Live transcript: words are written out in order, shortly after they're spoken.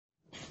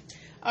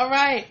All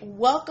right,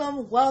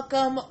 welcome.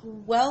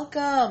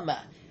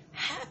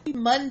 Happy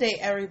Monday,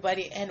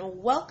 everybody, and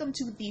welcome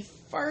to the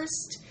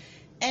first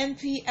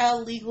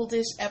NPL Legal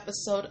Dish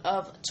episode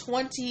of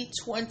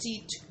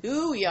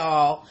 2022,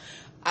 y'all.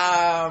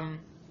 I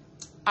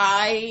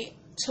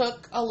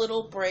took a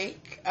little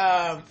break.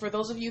 For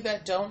those of you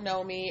that don't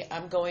know me,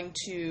 I'm going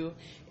to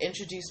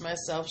introduce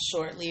myself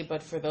shortly,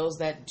 but for those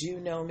that do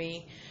know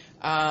me,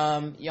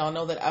 y'all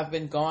know that I've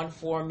been gone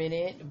for a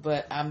minute,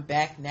 but I'm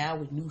back now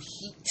with new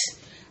heat.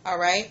 All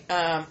right.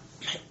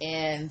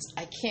 And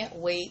I can't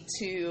wait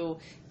to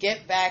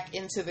get back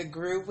into the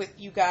groove with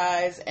you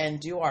guys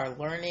and do our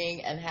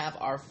learning and have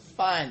our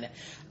fun.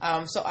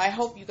 So I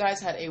hope you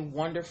guys had a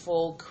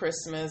wonderful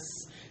Christmas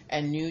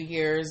and New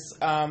Year's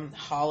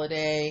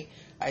holiday.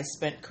 I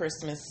spent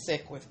Christmas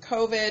sick with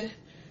COVID.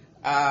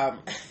 I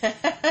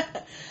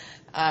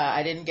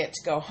didn't get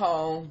to go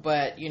home,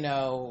 but,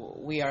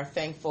 we are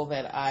thankful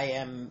that I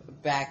am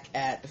back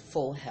at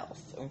full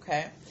health,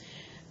 okay?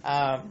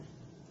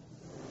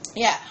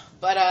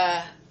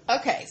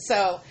 Okay,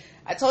 so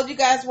I told you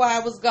guys why I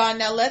was gone.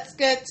 Now let's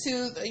get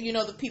to,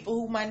 the people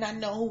who might not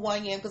know who I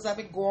am because I've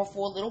been gone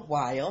for a little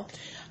while.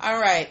 All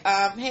right.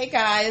 Hey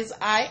guys,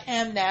 I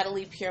am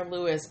Natalie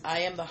Pierre-Louis. I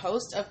am the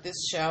host of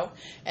this show,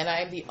 and I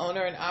am the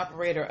owner and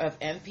operator of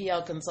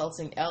NPL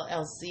Consulting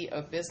LLC,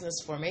 a business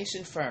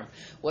formation firm.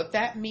 What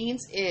that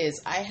means is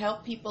I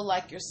help people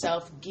like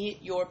yourself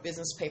get your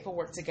business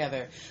paperwork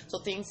together.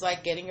 So things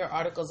like getting your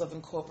articles of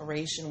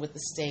incorporation with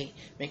the state,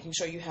 making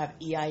sure you have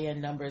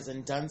EIN numbers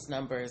and DUNS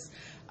numbers,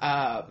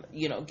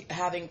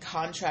 having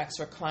contracts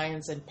for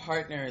clients and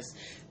partners,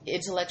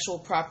 intellectual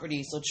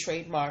property, so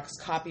trademarks,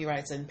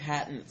 copyrights, and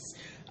patents,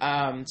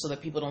 so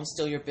that people don't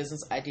steal your business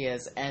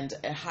ideas, and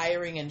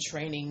hiring and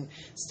training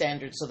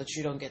standards so that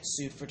you don't get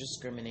sued for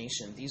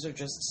discrimination. These are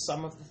just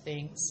some of the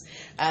things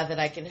that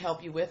I can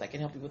help you with. I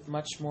can help you with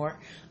much more.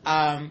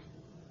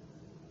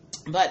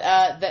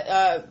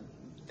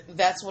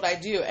 That's what I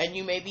do. And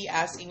you may be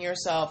asking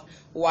yourself,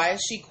 why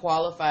is she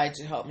qualified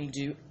to help me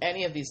do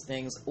any of these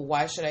things?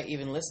 Why should I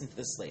even listen to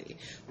this lady?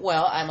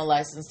 Well, I'm a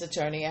licensed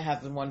attorney. I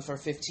have been one for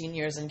 15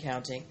 years and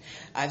counting.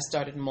 I've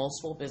started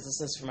multiple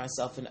businesses for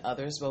myself and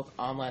others, both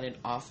online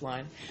and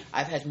offline.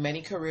 I've had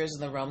many careers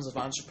in the realms of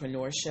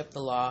entrepreneurship,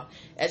 the law,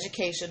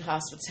 education,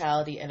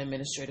 hospitality, and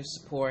administrative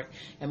support.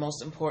 And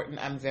most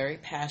important, I'm very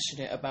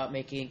passionate about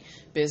making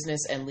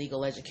business and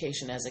legal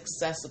education as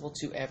accessible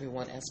to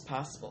everyone as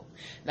possible.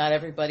 Not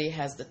everybody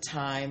has the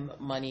time,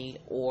 money,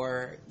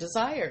 or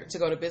desire to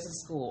go to business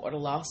school or to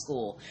law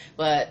school,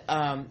 but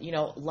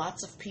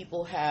lots of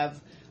people have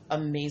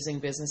amazing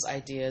business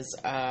ideas,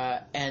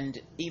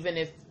 and even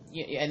if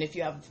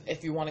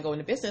you want to go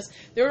into business,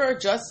 there are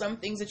just some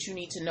things that you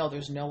need to know.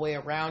 There's no way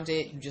around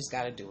it. You just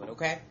got to do it.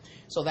 Okay,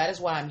 so that is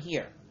why I'm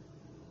here.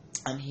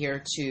 I'm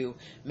here to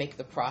make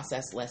the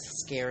process less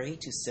scary,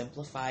 to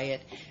simplify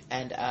it,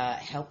 and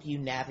help you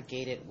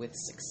navigate it with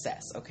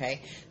success,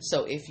 okay?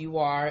 So if you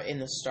are in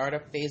the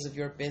startup phase of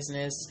your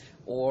business,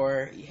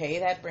 or, hey,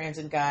 that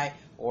Brandon guy,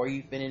 or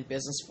you've been in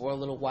business for a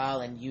little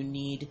while and you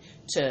need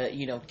to,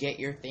 get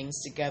your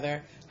things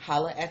together,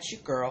 holla at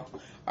your girl,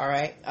 all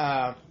right?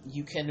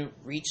 You can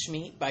reach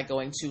me by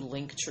going to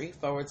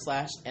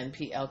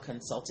Linktree/NPL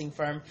Consulting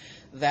Firm.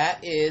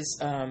 That is,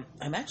 I'm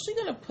actually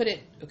going to put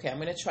it, okay, I'm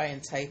going to try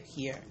and type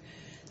here.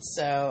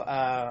 So,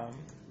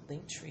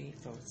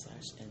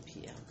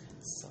 Linktree/NPL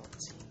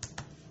Consulting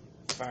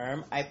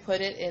Firm. I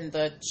put it in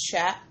the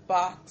chat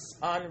box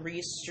on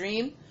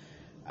Restream.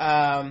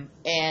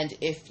 And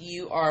if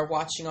you are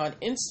watching on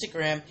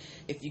Instagram,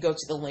 if you go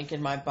to the link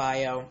in my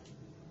bio,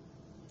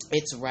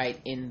 it's right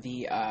in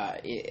the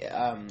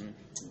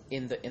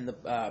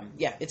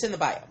it's in the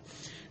bio.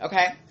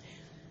 Okay.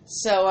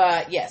 So,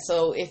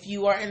 so if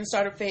you are in the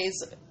startup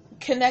phase,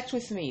 connect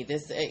with me.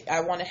 I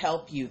want to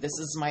help you. This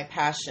is my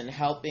passion,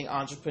 helping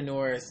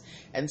entrepreneurs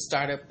and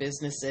startup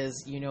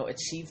businesses,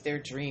 achieve their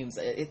dreams.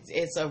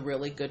 It's a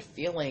really good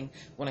feeling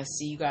when I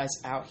see you guys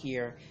out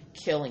here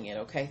killing it.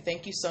 Okay.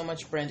 Thank you so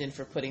much, Brendan,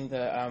 for putting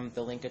the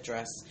link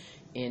address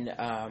in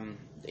the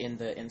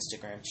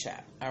Instagram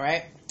chat. All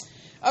right.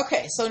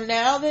 Okay. So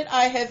now that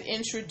I have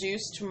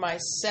introduced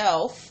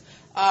myself,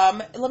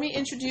 let me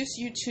introduce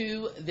you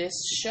to this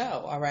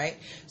show, all right?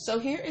 So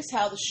here is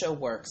how the show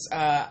works.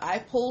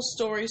 I pull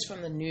stories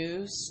from the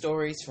news,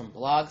 stories from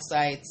blog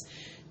sites,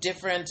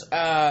 different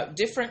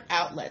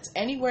outlets,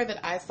 anywhere that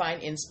I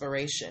find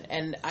inspiration.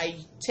 And I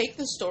take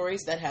the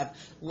stories that have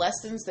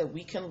lessons that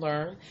we can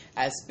learn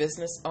as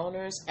business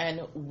owners,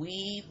 and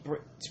we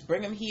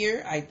bring them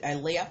here. I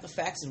lay out the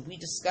facts and we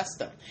discuss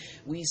them.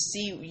 We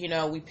see,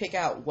 we pick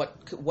out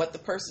what the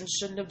person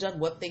shouldn't have done,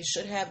 what they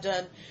should have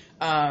done,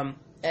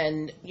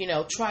 and,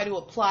 try to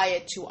apply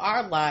it to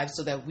our lives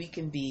so that we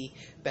can be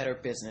better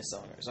business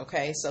owners,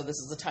 okay? So this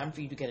is the time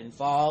for you to get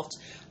involved.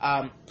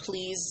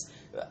 Please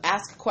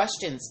ask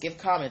questions, give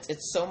comments.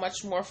 It's so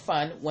much more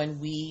fun when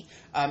we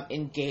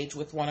engage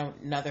with one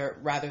another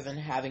rather than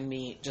having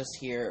me just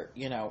here,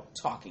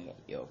 talking at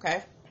you,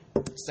 okay?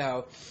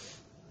 So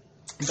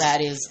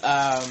that is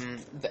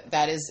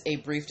a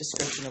brief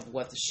description of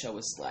what the show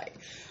is like.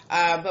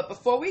 But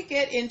before we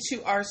get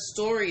into our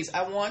stories,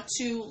 I want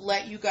to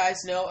let you guys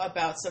know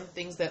about some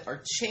things that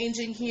are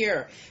changing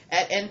here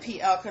at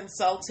NPL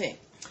Consulting.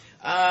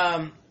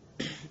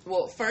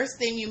 Well, first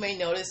thing you may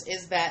notice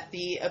is that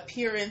the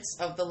appearance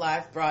of the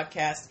live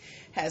broadcast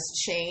has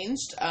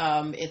changed.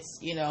 It's,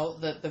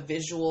 the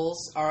visuals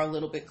are a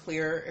little bit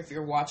clearer if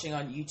you're watching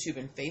on YouTube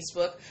and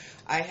Facebook.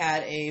 I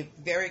had a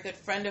very good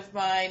friend of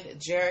mine,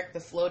 Jarek the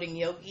Floating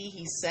Yogi.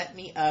 He set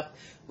me up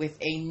with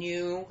a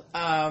new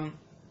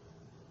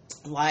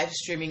live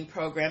streaming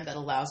program that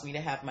allows me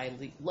to have my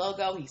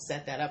logo. He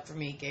set that up for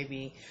me, gave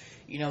me,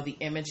 the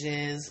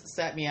images,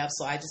 set me up.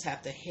 So I just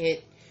have to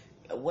hit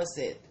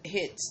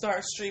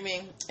start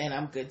streaming, and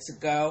I'm good to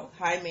go.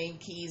 Hi, Main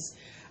Keys.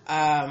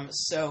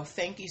 So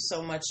thank you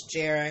so much,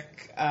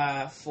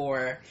 Jarek,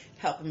 for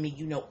helping me,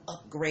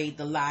 upgrade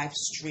the live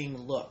stream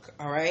look.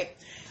 All right.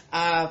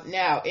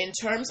 Now, in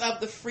terms of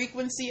the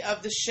frequency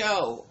of the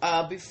show,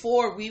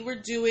 before we were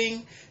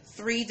doing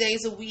 3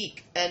 days a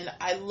week, and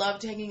I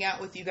loved hanging out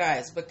with you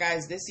guys. But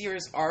guys, this year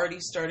is already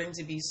starting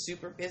to be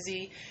super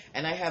busy,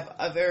 and I have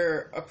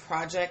other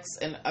projects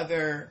and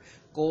other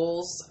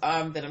goals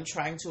that I'm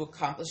trying to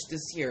accomplish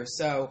this year.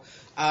 So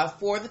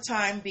for the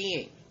time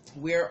being,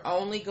 we're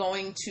only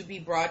going to be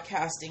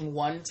broadcasting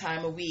one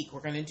time a week. We're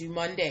going to do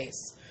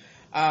Mondays.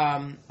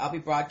 I'll be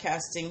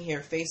broadcasting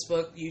here,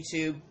 Facebook,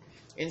 YouTube,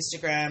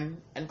 Instagram,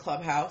 and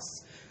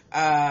Clubhouse.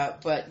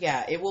 But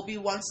yeah, it will be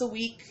once a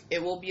week.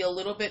 It will be a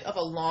little bit of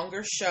a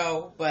longer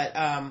show, but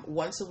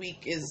once a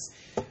week is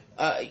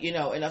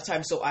enough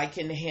time so I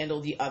can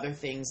handle the other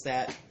things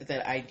that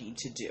I need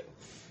to do.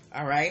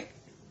 All right.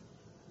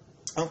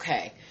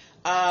 Okay.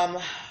 I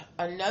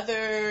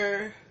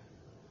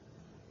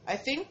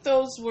think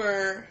those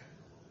were,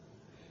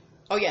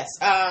 oh yes,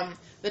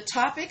 the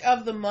topic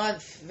of the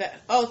month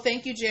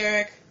thank you,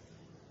 Jarek.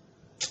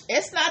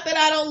 It's not that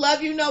I don't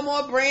love you no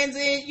more,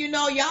 Brandon.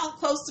 Y'all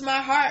close to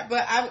my heart,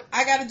 but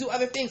I got to do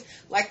other things.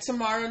 Like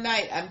tomorrow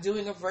night, I'm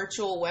doing a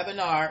virtual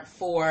webinar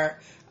for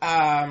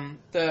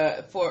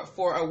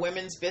for a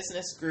women's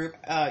business group,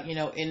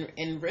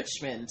 in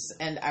Richmond,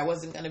 and I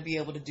wasn't going to be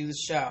able to do the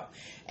show,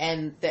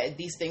 and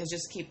these things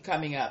just keep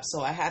coming up,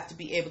 so I have to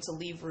be able to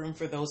leave room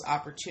for those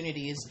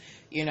opportunities,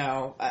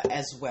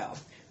 as well.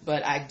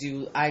 But I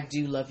do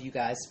love you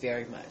guys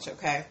very much.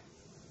 Okay.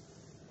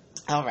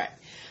 All right.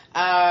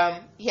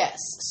 Yes.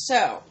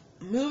 So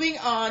moving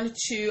on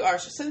to our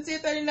Cynthia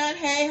 39.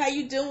 Hey, how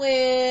you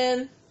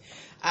doing?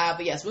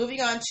 But yes,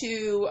 moving on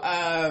to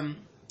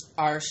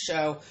our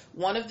show.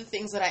 One of the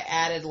things that I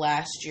added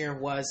last year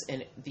was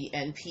the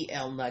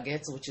NPL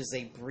Nuggets, which is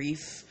a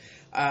brief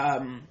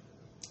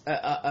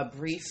a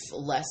brief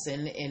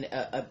lesson in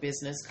a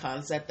business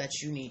concept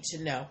that you need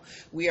to know.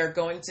 We are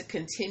going to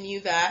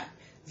continue that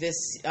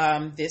this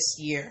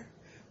year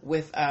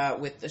with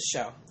the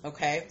show.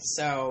 Okay.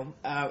 So,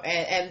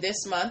 and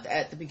this month,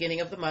 at the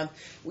beginning of the month,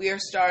 we are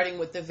starting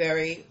with the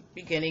very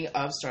beginning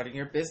of starting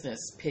your business,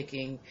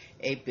 picking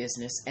a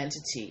business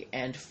entity.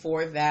 And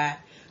for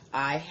that,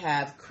 I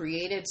have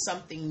created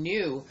something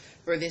new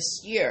for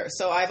this year.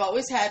 So I've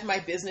always had my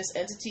business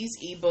entities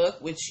ebook,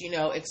 which,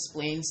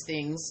 explains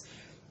things,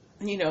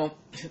 in a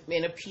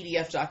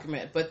PDF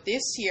document. But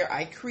this year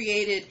I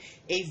created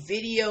a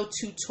video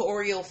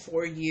tutorial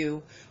for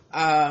you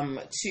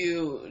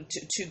to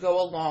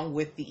go along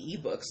with the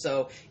ebook.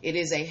 So it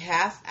is a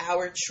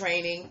half-hour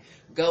training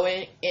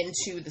going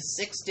into the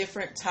 6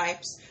 different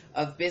types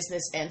of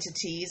business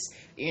entities,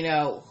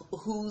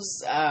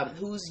 who's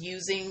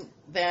using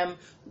them,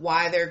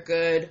 why they're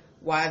good,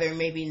 why they're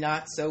maybe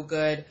not so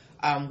good,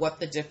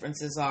 what the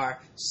differences are.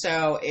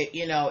 So,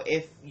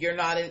 if you're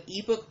not an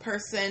ebook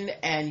person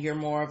and you're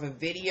more of a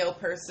video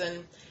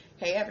person,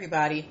 hey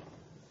everybody,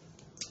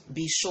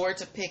 be sure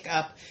to pick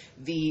up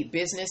the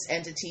Business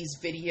Entities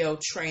Video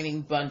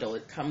Training Bundle.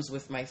 It comes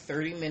with my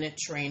 30-minute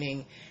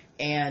training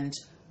and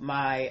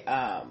my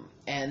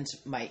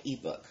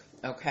ebook.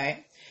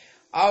 Okay.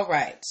 All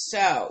right.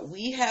 So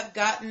we've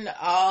gotten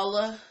all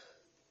of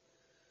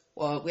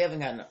our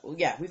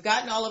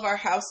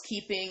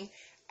housekeeping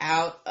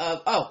out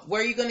of,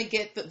 where are you going to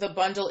get the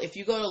bundle? If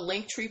you go to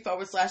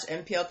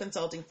Linktree/NPL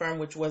Consulting Firm,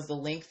 which was the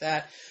link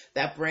that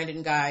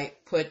Brandon guy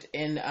put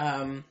in,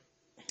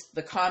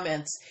 the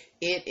comments,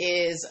 it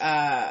is,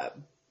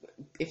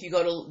 if you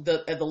go to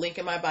the link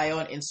in my bio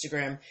on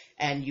Instagram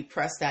and you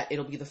press that,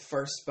 it'll be the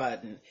first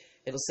button.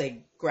 It'll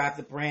say, grab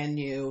the brand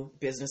new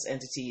Business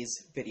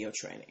Entities video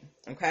training.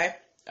 Okay.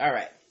 All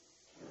right.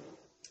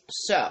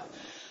 So,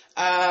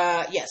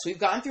 yes, we've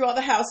gone through all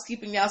the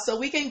housekeeping now, so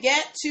we can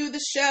get to the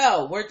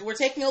show. We're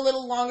taking a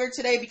little longer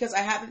today because I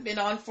haven't been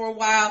on for a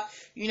while.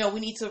 We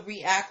need to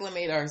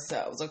reacclimate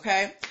ourselves.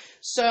 Okay.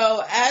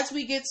 So as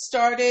we get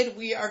started,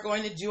 we are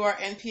going to do our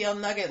NPL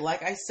Nugget.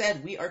 Like I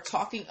said, we are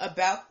talking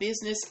about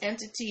business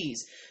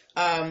entities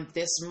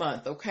this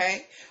month,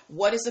 okay?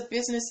 What is a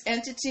business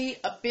entity?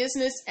 A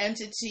business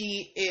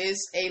entity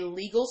is a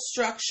legal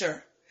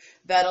structure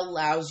that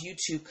allows you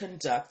to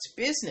conduct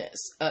business.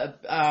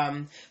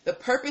 The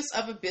purpose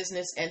of a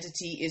business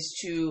entity is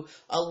to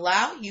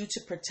allow you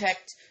to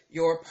protect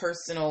your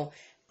personal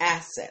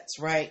assets,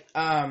 right?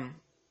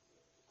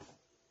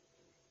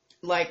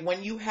 Like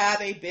when you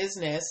have a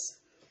business,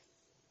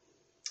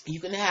 you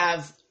can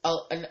have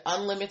an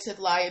unlimited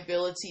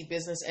liability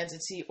business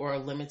entity or a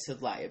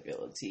limited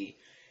liability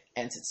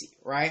entity,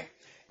 right?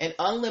 An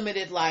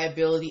unlimited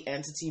liability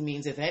entity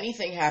means if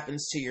anything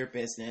happens to your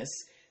business,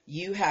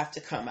 you have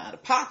to come out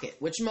of pocket,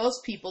 which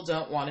most people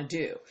don't want to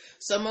do.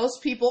 So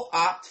most people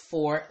opt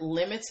for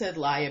limited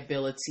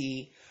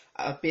liability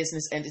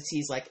business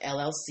entities like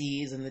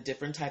LLCs and the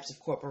different types of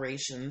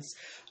corporations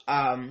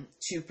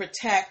to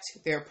protect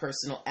their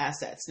personal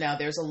assets. Now,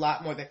 there's a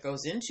lot more that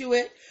goes into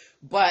it,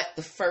 but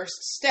the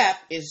first step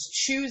is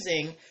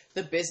choosing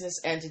the business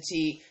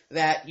entity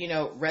that,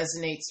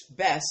 resonates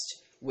best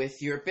with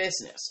your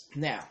business.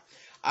 Now,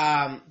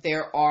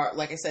 there are,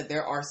 like I said,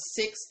 there are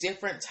 6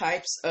 different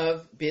types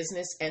of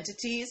business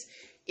entities.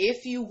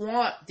 If you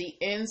want the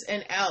ins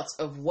and outs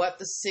of what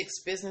the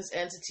 6 business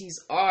entities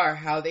are,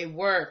 how they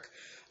work,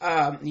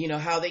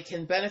 how they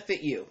can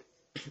benefit you,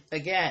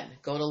 again,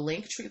 go to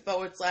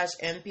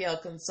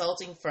Linktree/NPL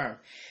Consulting Firm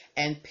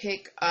and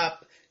pick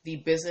up the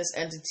business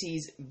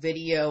entities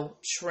video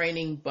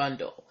training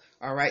bundle.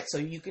 All right, so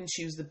you can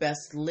choose the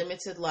best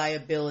limited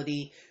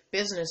liability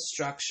business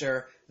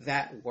structure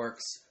that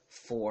works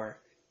for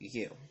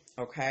you.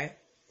 Okay.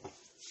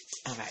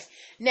 All right.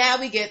 Now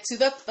we get to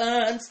the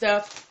fun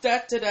stuff.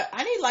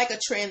 I need like a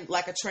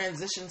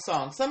transition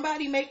song.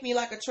 Somebody make me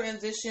like a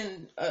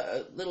transition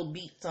little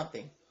beat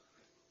something.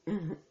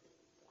 Mm-hmm.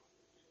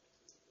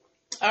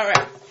 All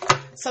right.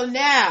 So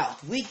now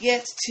we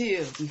get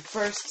to the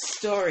first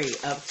story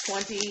of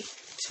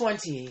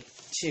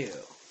 2022.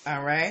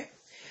 All right.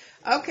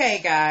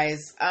 Okay,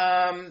 guys.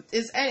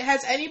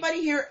 Has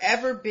anybody here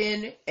ever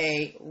been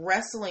a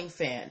wrestling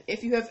fan?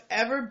 If you have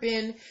ever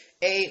been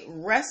a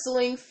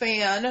wrestling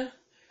fan,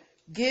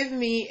 give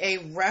me a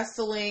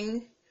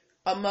wrestling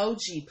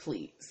emoji,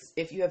 please.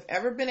 If you have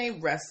ever been a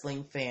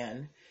wrestling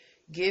fan,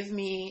 give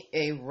me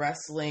a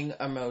wrestling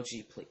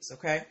emoji, please.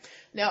 Okay.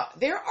 Now,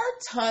 there are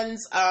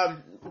tons.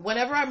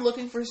 Whenever I'm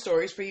looking for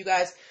stories for you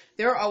guys,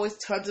 there are always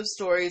tons of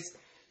stories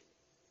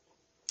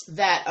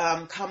that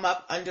come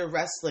up under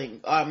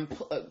wrestling.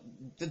 The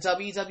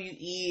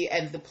WWE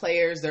and the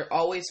players, they're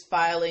always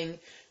filing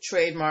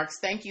trademarks.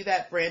 Thank you,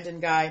 that Brandon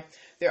guy.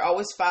 They're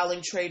always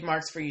filing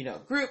trademarks for,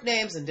 group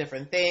names and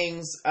different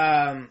things.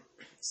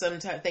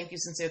 Sometimes, thank you,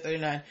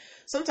 Sincere39.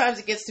 Sometimes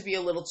it gets to be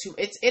a little too,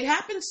 it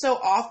happens so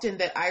often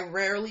that I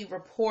rarely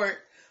report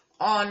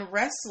on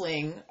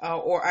wrestling,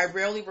 or I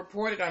rarely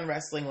reported on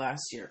wrestling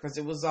last year because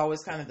it was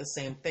always kind of the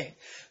same thing.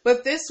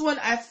 But this one,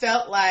 I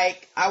felt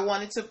like I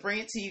wanted to bring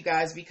it to you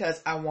guys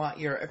because I want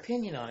your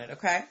opinion on it,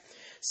 okay?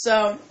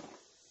 So,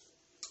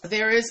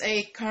 there is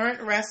a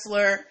current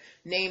wrestler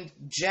named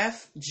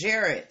Jeff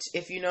Jarrett.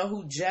 If you know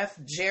who Jeff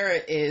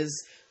Jarrett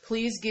is,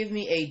 please give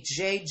me a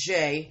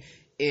JJ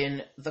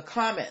in the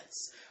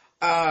comments.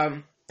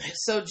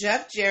 So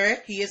Jeff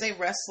Jarrett, he is a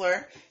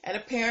wrestler, and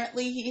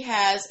apparently he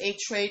has a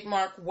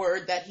trademark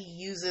word that he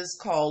uses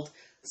called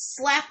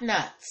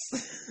slapnuts.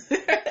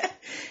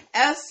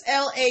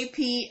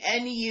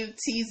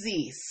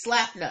 SLAPNUTZ,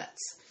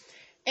 slapnuts.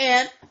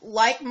 And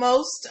like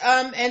most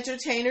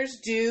entertainers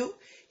do,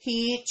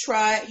 he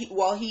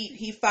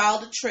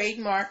filed a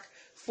trademark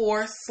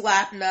for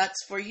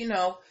slapnuts for,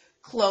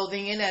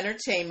 clothing and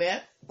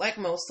entertainment, like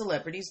most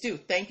celebrities do.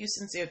 Thank you,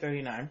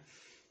 Sincere39.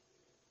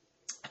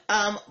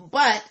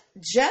 But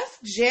Jeff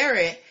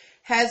Jarrett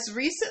has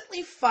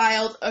recently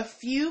filed a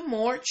few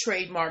more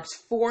trademarks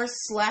for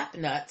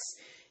slapnuts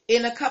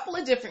in a couple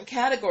of different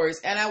categories,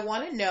 and I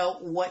want to know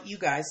what you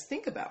guys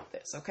think about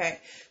this, okay?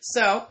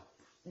 So,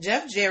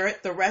 Jeff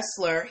Jarrett, the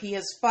wrestler, he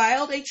has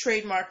filed a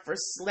trademark for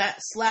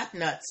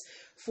slapnuts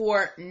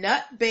for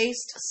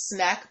nut-based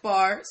snack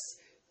bars,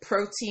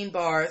 protein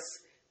bars,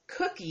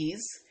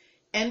 cookies,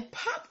 and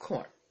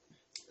popcorn.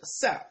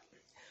 So,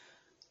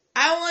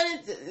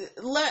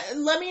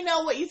 let me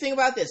know what you think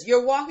about this.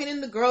 You're walking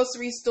in the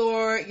grocery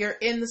store, you're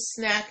in the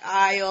snack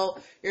aisle,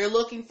 you're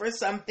looking for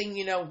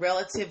something,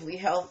 relatively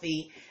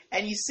healthy,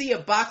 and you see a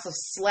box of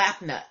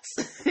slapnuts.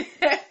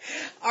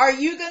 Are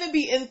you going to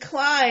be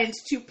inclined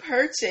to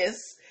purchase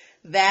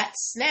that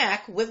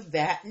snack with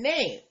that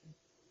name?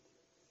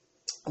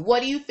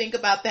 What do you think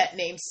about that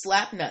name,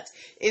 Slapnuts?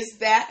 Is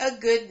that a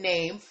good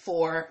name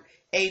for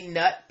a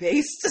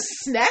nut-based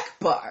snack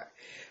bar?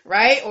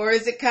 Right? Or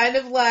is it kind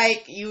of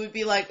like, you would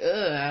be like,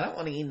 I don't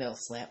want to eat no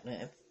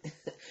Slapnuts.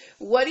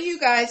 What do you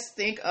guys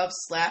think of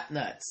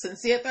Slapnuts?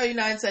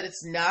 Sincere39 said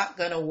it's not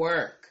going to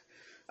work.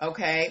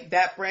 Okay?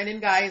 That Brandon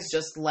guy is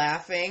just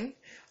laughing.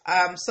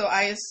 So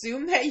I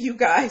assume that you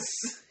guys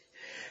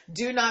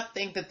do not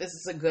think that this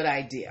is a good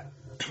idea.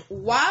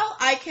 While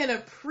I can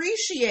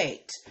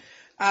appreciate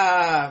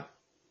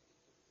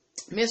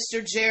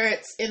Mr.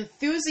 Jarrett's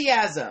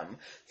enthusiasm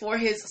for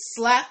his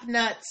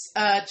Slapnuts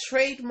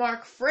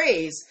trademark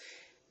phrase,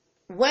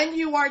 when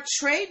you are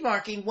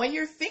trademarking, when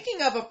you're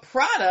thinking of a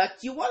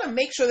product, you want to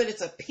make sure that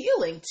it's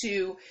appealing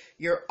to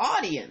your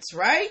audience,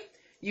 right?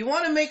 You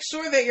want to make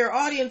sure that your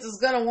audience is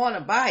going to want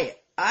to buy it.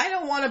 I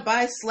don't want to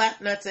buy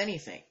Slapnuts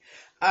anything.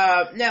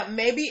 Now,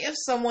 maybe if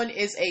someone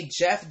is a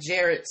Jeff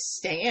Jarrett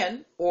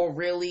stan or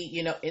really,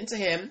 into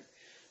him,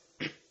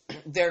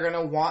 they're going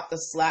to want the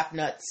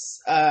Slapnuts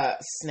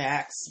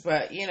snacks.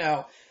 But,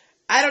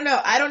 I don't know.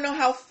 I don't know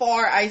how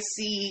far I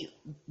see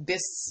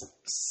this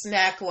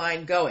snack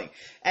line going.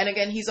 And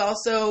again, he's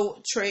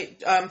also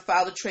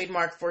filed a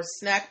trademark for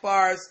snack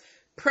bars,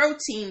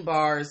 protein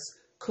bars,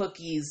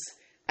 cookies,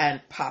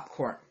 and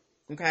popcorn.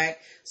 Okay?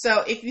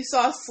 So if you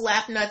saw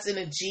Slapnuts in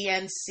a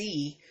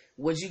GNC,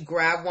 would you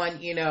grab one,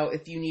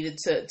 if you needed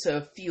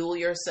to fuel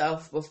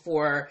yourself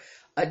before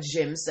a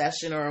gym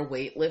session or a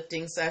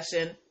weightlifting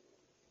session?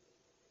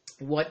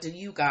 What do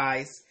you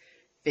guys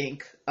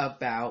think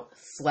about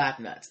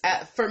Slapnuts?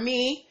 For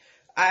me,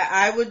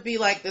 I would be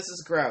like, this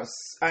is gross.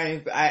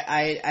 I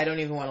don't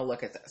even want to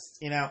look at this,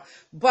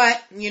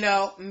 But,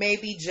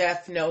 maybe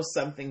Jeff knows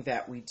something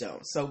that we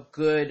don't. So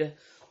good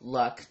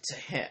luck to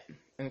him,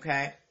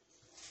 okay?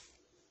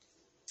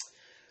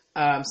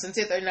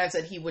 Cynthia 39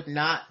 said he would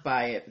not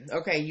buy it.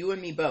 Okay, you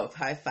and me both.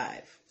 High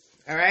five.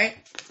 All right?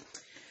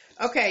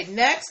 Okay,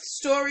 next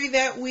story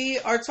that we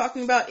are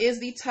talking about is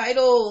the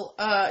title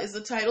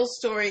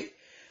story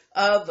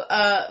of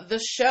the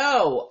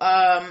show.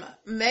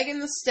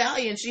 Megan Thee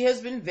Stallion, she has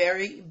been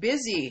very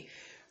busy.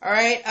 All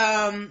right.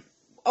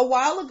 A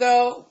while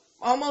ago,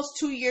 almost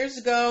 2 years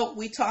ago,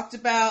 we talked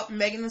about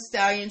Megan Thee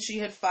Stallion. She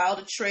had filed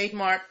a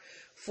trademark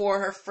for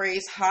her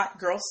phrase "Hot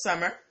Girl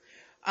Summer."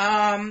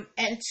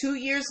 And 2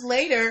 years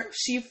later,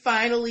 she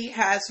finally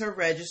has her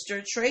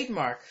registered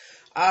trademark.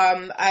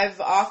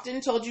 I've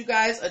often told you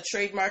guys a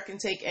trademark can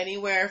take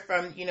anywhere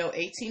from,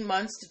 18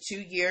 months to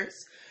 2 years.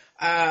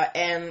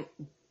 And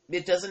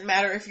it doesn't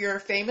matter if you're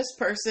a famous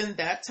person,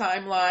 that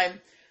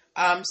timeline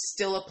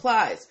still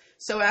applies.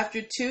 So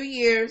after 2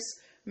 years,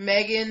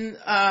 Megan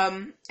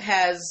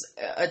has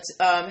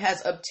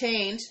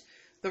obtained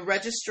the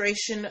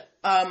registration,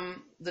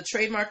 the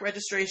trademark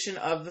registration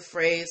of the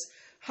phrase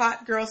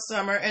 "Hot Girl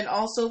Summer," and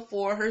also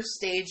for her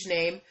stage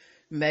name,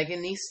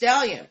 Megan Thee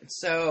Stallion.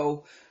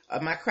 So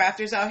my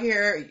crafters out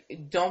here,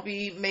 don't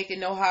be making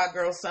no Hot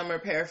Girl Summer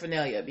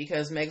paraphernalia,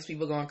 because Meg's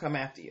people going to come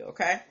after you,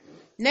 okay?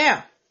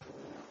 Now,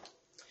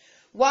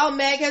 while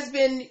Meg has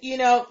been,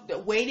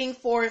 waiting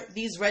for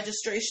these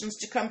registrations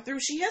to come through,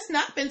 she has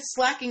not been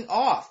slacking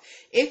off.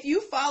 If you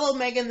follow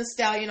Megan Thee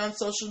Stallion on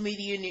social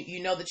media,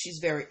 you know that she's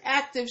very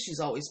active. She's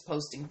always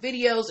posting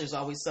videos. There's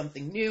always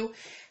something new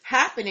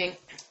happening.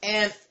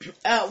 And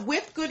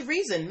with good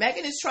reason.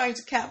 Megan is trying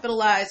to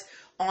capitalize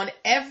on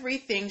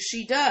everything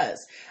she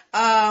does.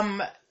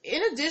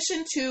 In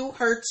addition to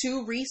her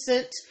 2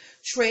 recent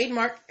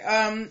trademark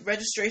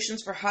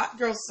registrations for Hot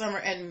Girl Summer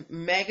and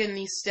Megan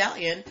Thee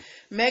Stallion,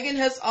 Megan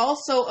has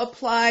also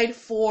applied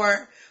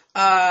for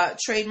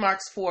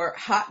trademarks for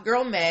Hot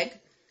Girl Meg,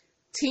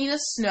 Tina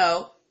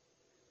Snow,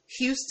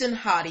 Houston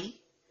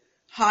Hottie,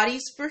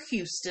 Hotties for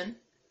Houston,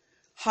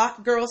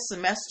 Hot Girl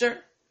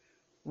Semester,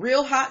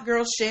 Real Hot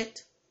Girl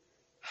Shit,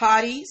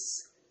 Hotties,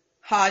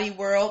 Hottie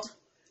World,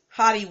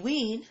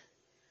 Hottyween,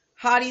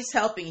 Hotties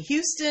Helping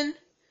Houston,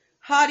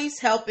 Hotties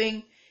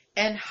Helping,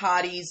 and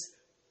Hotties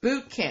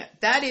Boot Camp.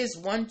 That is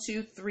 1,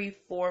 2, 3,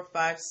 4,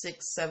 5,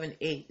 6, 7,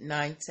 8,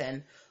 9,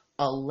 10,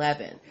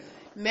 11.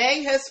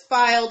 Meg has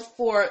filed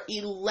for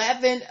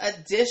 11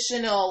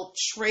 additional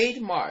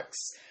trademarks.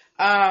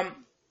 And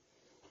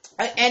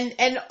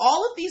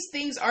all of these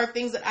things are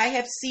things that I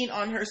have seen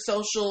on her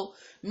social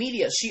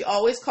media. She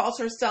always calls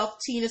herself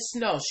Tina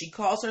Snow. She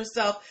calls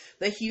herself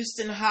the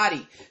Houston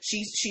Hottie.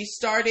 She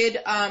started,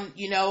 a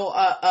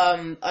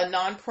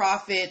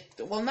nonprofit,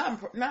 well,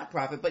 not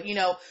profit, but,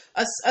 a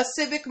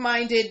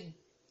civic-minded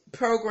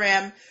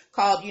program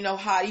called,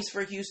 Hotties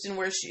for Houston,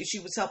 where she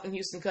was helping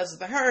Houston because of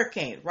the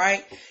hurricane,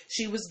 right?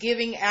 She was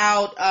giving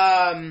out,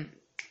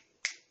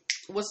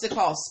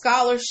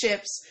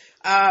 scholarships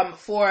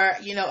for,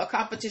 a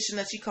competition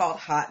that she called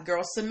Hot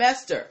Girl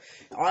Semester.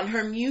 On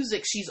her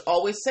music, she's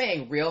always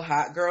saying real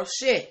hot girl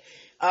shit.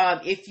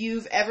 If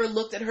you've ever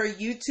looked at her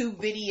YouTube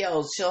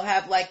videos, she'll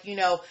have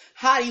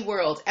Hottie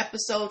World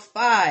episode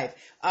 5.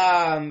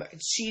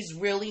 She's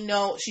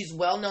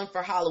well known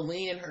for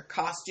Halloween and her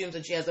costumes,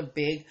 and she has a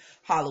big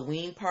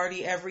Halloween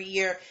party every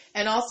year.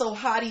 And also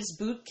Hottie's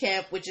Boot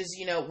Camp, which is,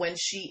 when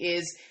she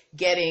is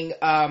getting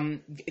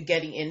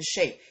in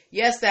shape.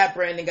 Yes, that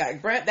Brandon guy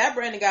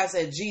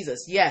said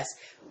Jesus. Yes.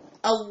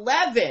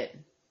 11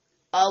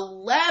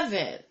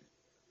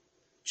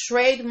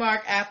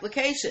 trademark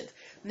applications.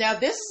 Now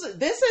this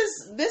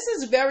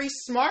is very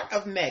smart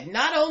of Meg.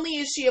 Not only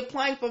is she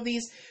applying for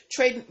these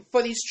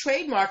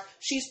trademarks,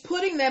 she's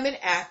putting them in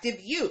active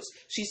use.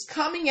 She's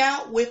coming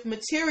out with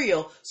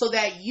material so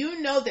that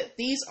you know that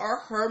these are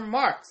her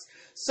marks.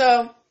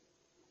 So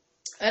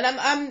And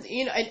I'm,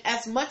 and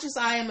as much as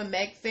I am a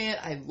Meg fan,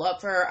 I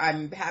love her.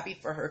 I'm happy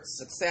for her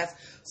success.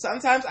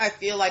 Sometimes I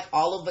feel like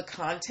all of the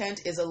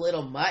content is a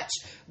little much,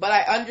 but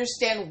I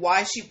understand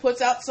why she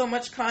puts out so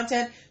much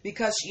content,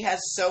 because she has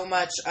so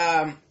much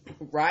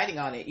riding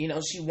on it.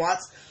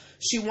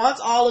 She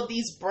wants all of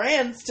these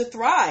brands to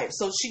thrive,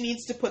 so she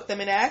needs to put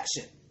them in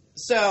action.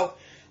 So,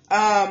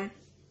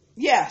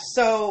 yeah.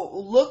 So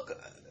look.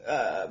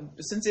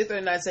 Sincere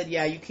 39 said,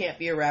 yeah, you can't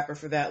be a rapper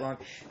for that long.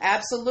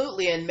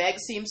 Absolutely. And Meg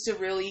seems to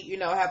really,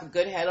 have a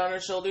good head on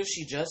her shoulders.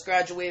 She just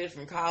graduated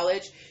from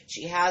college.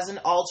 She has an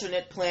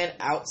alternate plan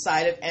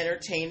outside of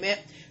entertainment,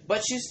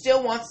 but she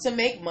still wants to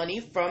make money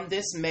from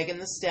this Megan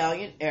Thee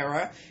Stallion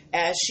era,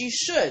 as she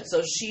should.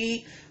 So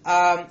she,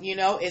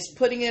 is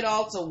putting it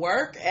all to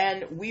work,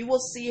 and we will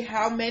see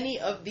how many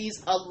of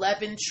these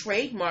 11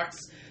 trademarks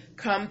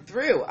come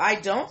through. I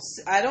don't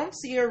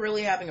see her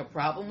really having a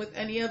problem with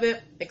any of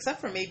it, except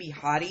for maybe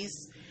hotties.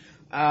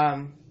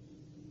 I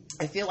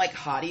feel like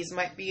hotties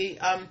might be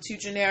too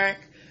generic,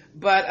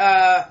 but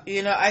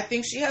I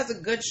think she has a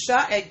good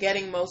shot at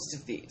getting most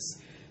of these.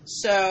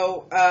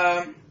 So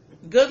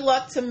good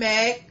luck to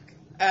Meg,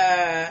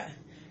 and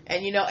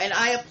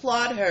I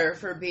applaud her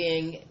for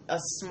being a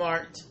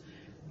smart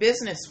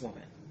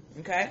businesswoman.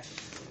 Okay,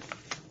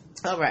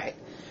 all right.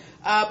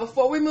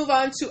 Before we move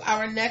on to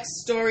our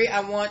next story, I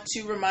want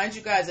to remind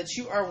you guys that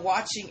you are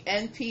watching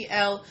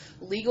NPL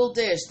Legal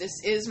Dish.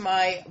 This is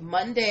my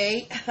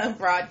Monday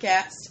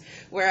broadcast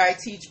where I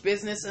teach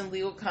business and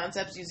legal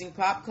concepts using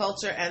pop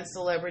culture and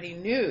celebrity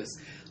news.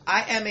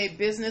 I am a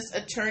business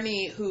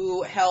attorney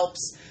who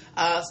helps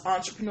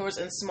entrepreneurs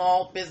and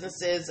small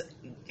businesses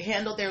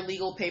handle their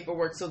legal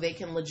paperwork so they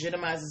can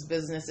legitimize as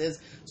businesses,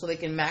 so they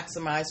can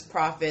maximize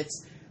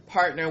profits,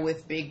 partner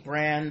with big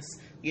brands,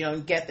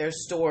 get their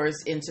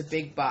stores into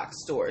big box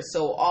stores.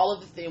 So all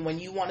of the thing, when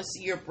you want to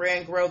see your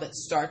brand grow, that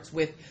starts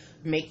with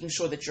making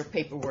sure that your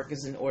paperwork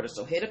is in order.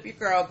 So hit up your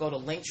girl, go to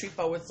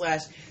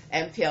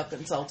Linktree/NPL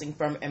Consulting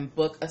Firm and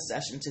book a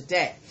session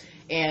today.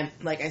 And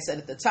like I said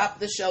at the top of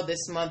the show,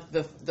 this month,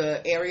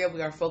 the area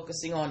we are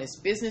focusing on is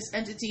business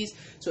entities.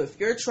 So if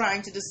you're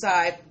trying to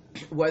decide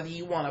whether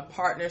you want a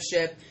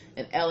partnership,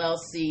 an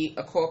LLC,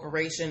 a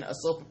corporation, a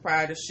sole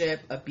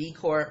proprietorship, a B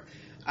Corp,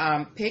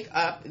 pick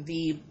up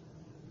the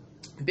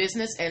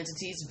business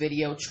entities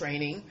video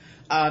training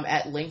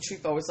at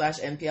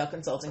Linktree/NPL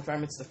Consulting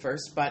Firm. It's the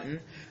first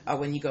button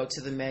when you go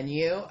to the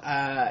menu.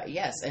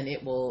 Yes, and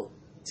it will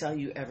tell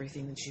you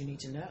everything that you need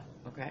to know.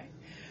 Okay?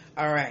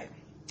 All right.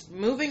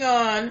 Moving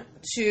on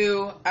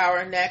to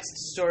our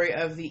next story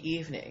of the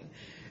evening.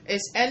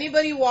 Is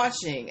anybody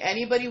watching?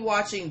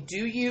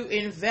 Do you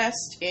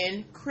invest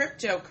in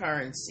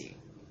cryptocurrency?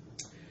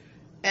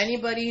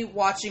 Anybody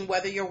watching,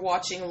 whether you're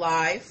watching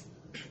live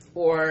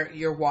or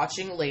you're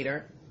watching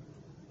later?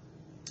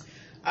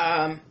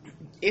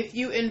 If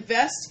you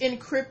invest in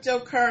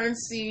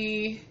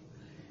cryptocurrency,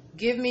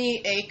 give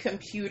me a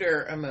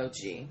computer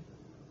emoji.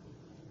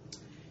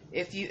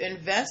 If you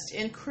invest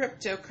in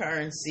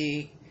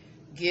cryptocurrency,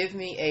 give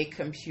me a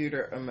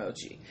computer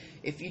emoji.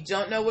 If you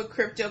don't know what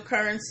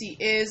cryptocurrency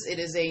is, it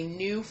is a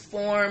new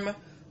form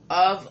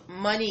of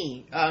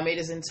money. It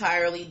is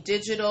entirely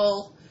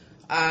digital.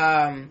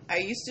 I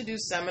used to do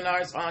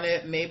seminars on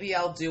it. Maybe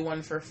I'll do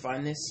one for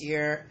fun this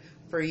year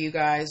for you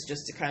guys,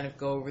 just to kind of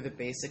go over the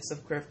basics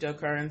of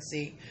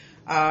cryptocurrency.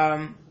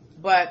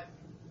 But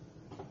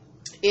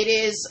it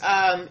is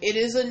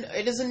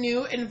a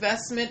new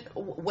investment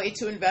way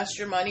to invest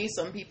your money.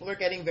 Some people are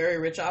getting very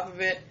rich off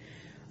of it.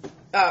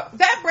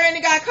 That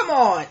Brandon guy, come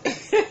on.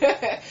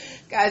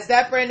 Guys,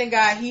 that Brandon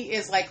guy, he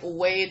is like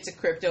way into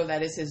crypto.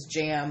 That is his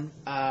jam.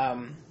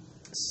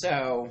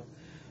 So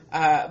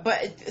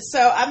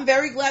I'm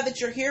very glad that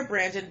you're here,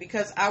 Brandon,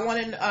 because I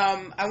want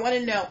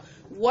to know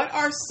what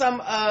are some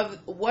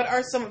of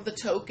the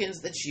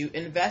tokens that you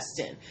invest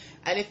in.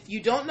 And if you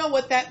don't know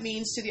what that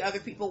means to the other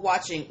people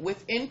watching,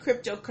 within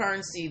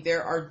cryptocurrency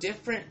there are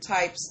different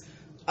types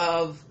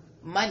of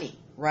money,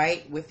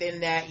 right,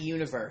 within that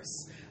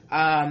universe.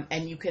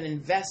 And you can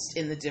invest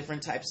in the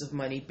different types of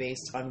money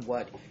based on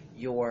what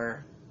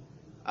you're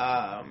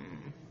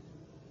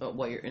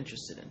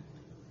interested in.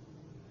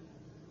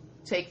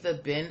 Take the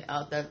bin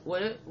out. That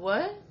what?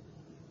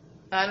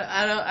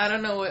 I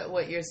don't know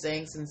what you're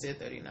saying, Sincere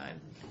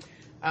 39.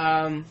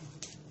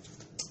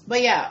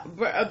 But yeah,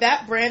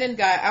 that Brandon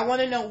guy, I want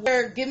to know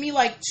give me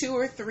like 2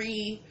 or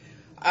 3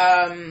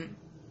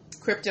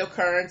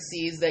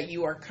 cryptocurrencies that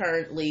you are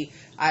currently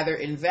either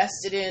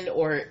invested in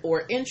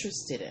or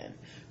interested in.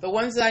 The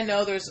ones that I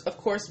know, there's of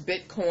course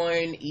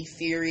Bitcoin,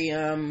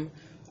 Ethereum,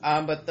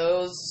 but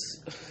those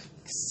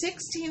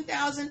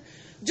 16,000.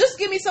 Just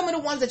give me some of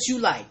the ones that you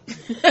like.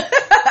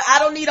 I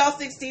don't need all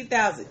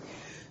 16,000.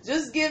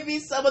 Just give me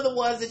some of the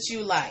ones that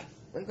you like,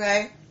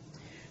 okay?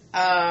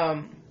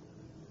 And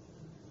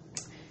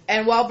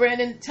while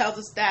Brandon tells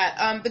us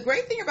that, the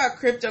great thing about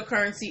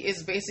cryptocurrency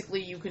is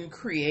basically you can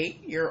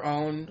create your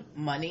own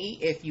money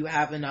if you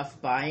have enough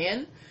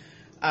buy-in.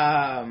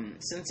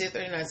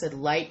 Sincere39 said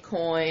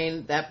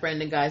Litecoin. That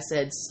Brendan guy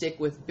said stick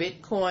with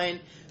Bitcoin,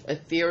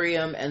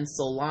 Ethereum, and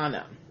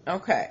Solana.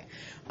 Okay.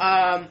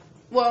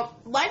 Well,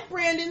 like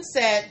Brandon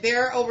said,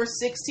 there are over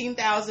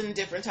 16,000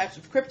 different types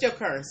of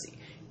cryptocurrency.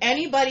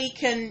 Anybody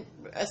can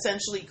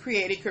essentially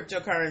create a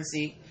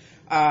cryptocurrency.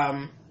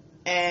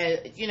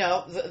 And, you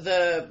know,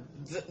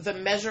 the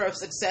measure of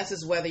success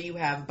is whether you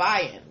have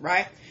buy-in,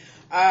 right?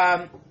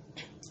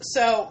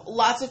 So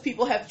lots of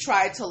people have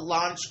tried to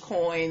launch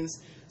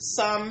coins.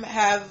 Some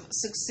have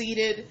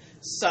succeeded,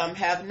 some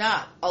have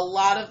not. A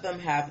lot of them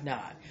have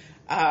not.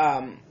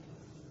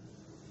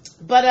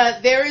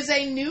 But there is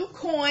a new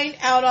coin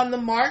out on the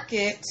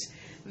market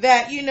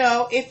that, you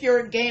know, if you're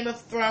a Game of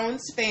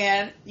Thrones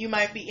fan, you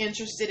might be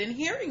interested in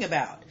hearing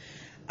about.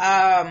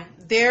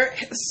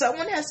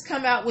 Someone has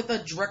come out with a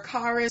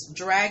Dracarys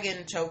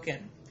Dragon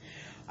token.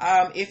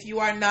 If you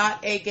are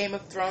not a Game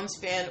of Thrones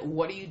fan,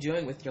 what are you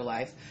doing with your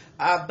life?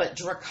 But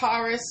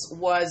Dracarys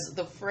was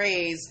the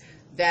phrase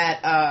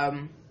that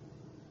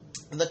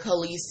the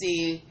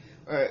Khaleesi,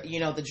 or, you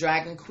know, the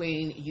Dragon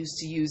Queen, used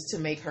to use to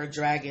make her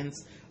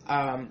dragons,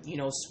 you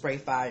know, spray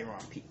fire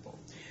on people.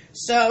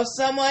 So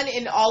someone,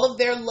 in all of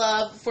their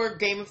love for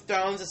Game of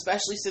Thrones,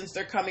 especially since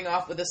they're coming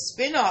off with a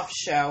spin-off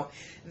show,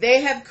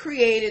 they have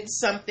created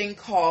something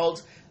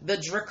called the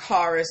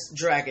Dracarys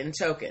Dragon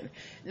token.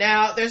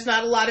 Now, there's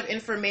not a lot of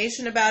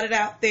information about it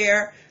out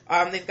there.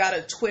 They've got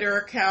a Twitter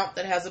account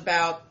that has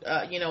about,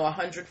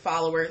 100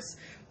 followers,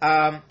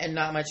 and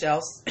not much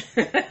else.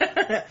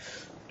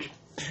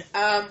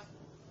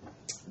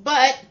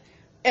 But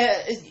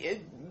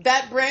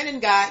that Brandon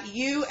guy,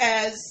 you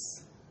as...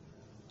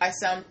 I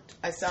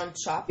sound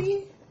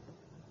choppy?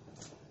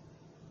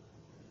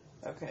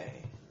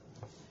 Okay.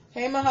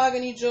 Hey,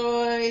 Mahogany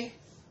Joy.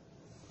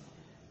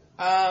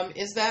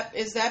 Is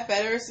that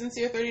better,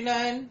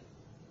 Sincere39?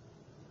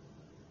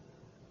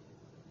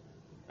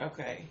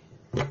 Okay.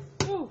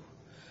 Whew.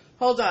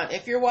 Hold on.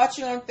 If you're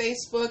watching on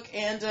Facebook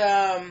and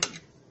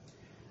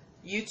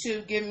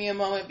YouTube, give me a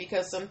moment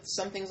because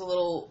something's a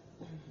little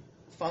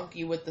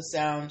funky with the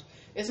sound.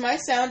 Is my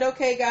sound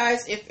okay,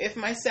 guys? If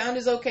my sound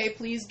is okay,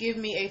 please give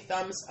me a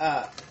thumbs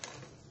up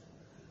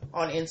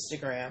on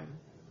Instagram.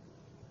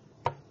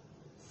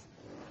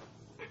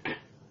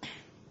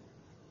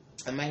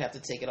 I might have to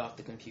take it off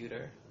the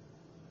computer.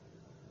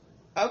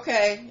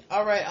 Okay,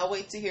 all right. I'll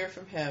wait to hear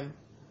from him.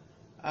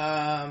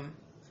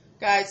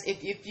 Guys,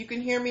 if you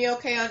can hear me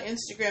okay on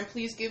Instagram,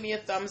 please give me a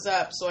thumbs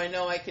up so I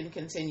know I can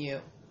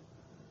continue.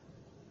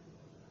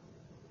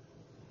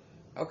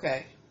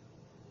 Okay.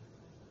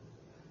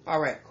 All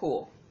right,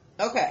 cool.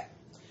 Okay.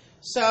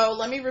 So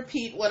let me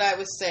repeat what I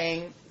was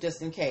saying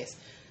just in case.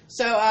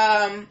 So,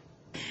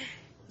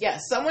 yeah,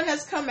 someone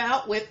has come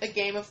out with a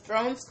Game of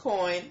Thrones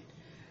coin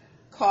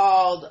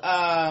called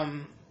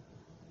the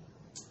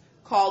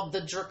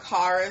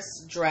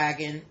Dracarys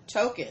Dragon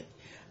token.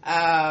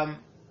 Now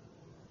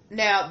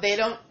they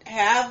don't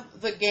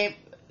have the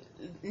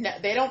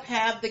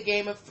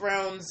Game of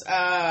Thrones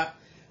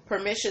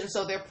permission,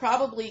 so they're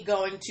probably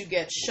going to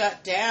get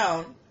shut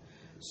down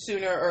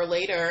sooner or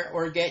later,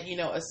 or get,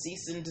 a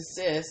cease and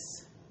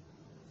desist.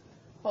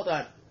 Hold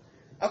on.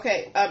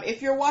 Okay,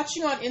 if you're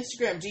watching on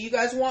Instagram, do you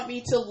guys want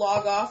me to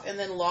log off and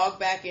then log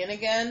back in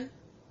again?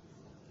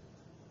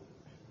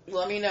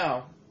 Let me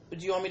know.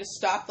 Do you want me to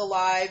stop the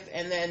live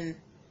and then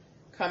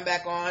come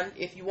back on?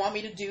 If you want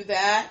me to do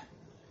that,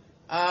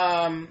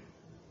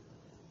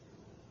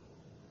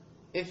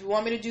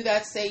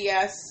 say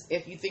yes.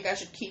 If you think I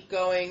should keep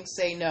going,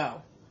 say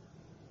no.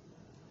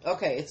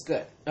 Okay, it's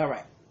good. All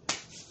right.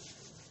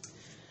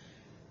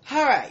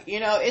 All right,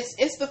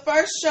 it's the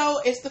first show.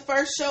 It's the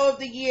first show of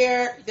the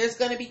year. There's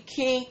going to be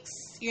kinks.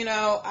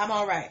 I'm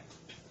all right.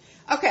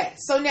 Okay,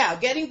 so now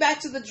getting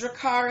back to the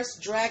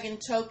Dracarys Dragon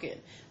token.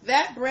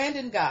 That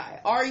Brandon guy,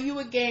 are you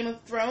a Game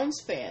of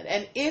Thrones fan?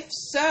 And if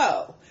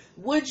so,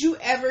 would you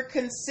ever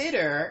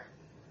consider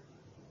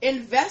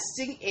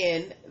investing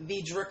in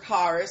the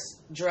Dracarys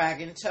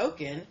Dragon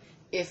token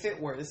if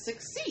it were to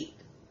succeed?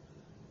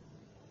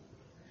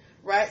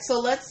 Right? So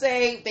let's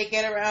say they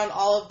get around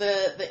all of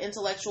the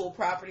intellectual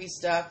property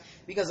stuff,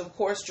 because of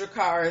course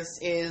Dracarys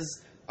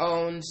is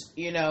owned,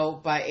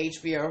 by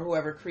HBO or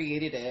whoever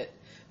created it.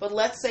 But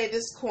let's say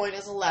this coin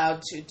is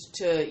allowed to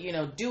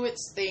do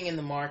its thing in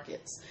the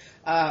markets.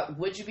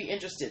 Would you be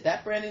interested?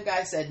 That Brandon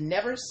guy said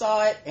never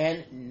saw it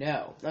and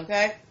no.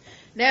 Okay?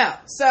 Now,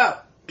 so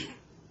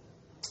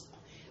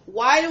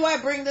why do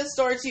I bring this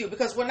story to you?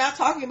 Because we're not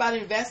talking about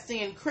investing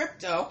in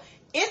crypto.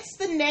 It's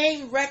the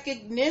name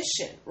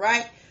recognition,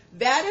 right?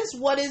 That is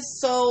what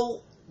is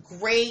so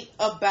great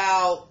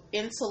about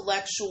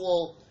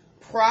intellectual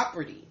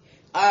property.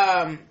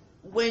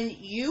 When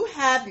you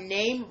have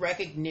name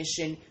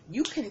recognition,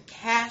 you can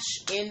cash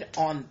in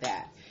on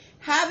that.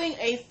 Having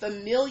a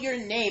familiar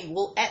name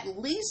will at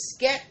least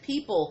get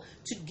people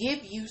to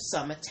give you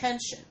some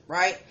attention,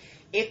 right?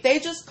 If they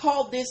just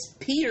called this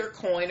Peter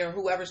coin or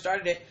whoever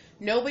started it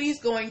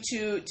nobody's going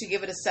to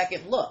give it a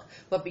second look.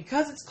 But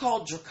because it's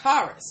called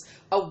Dracarys,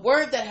 a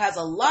word that has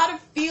a lot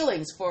of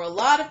feelings for a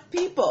lot of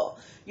people,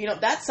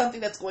 that's something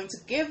that's going to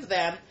give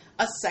them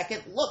a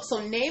second look.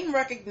 So name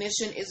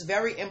recognition is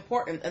very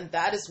important, and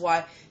that is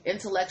why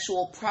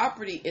intellectual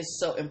property is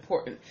so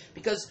important.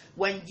 Because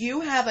when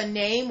you have a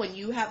name, when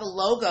you have a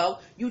logo,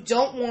 you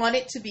don't want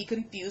it to be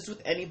confused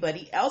with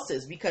anybody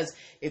else's, because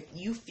if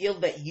you feel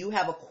that you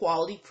have a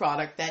quality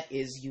product that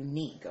is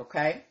unique,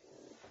 okay?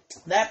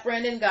 That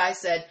Brendan guy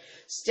said,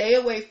 stay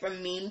away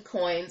from meme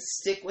coins,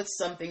 stick with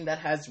something that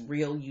has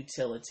real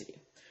utility.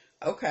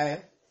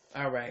 Okay,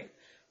 all right.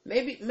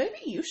 Maybe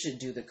you should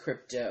do the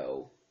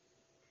crypto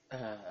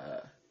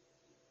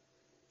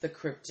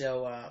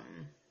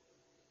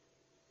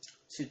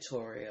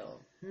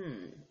tutorial.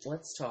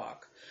 Let's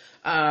talk.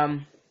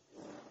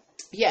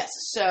 Yes,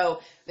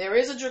 so there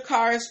is a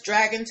Dracarys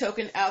dragon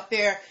token out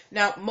there.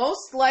 Now,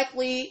 most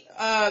likely,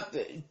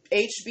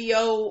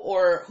 HBO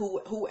or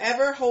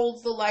whoever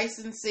holds the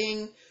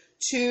licensing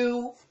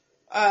to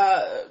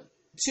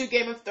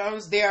Game of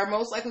Thrones, they are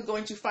most likely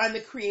going to find the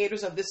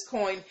creators of this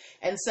coin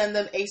and send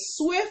them a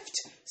swift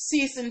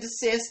cease and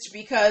desist,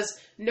 because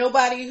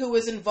nobody who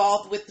was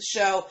involved with the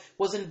show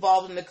was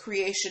involved in the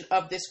creation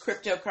of this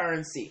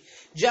cryptocurrency.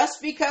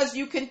 Just because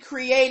you can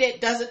create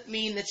it doesn't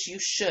mean that you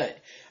should.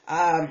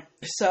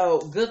 So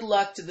good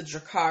luck to the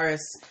Dracarys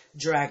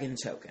dragon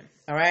token.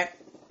 All right.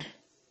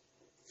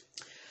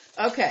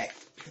 Okay.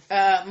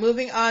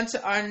 Moving on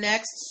to our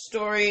next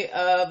story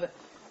of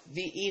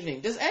the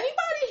evening. Does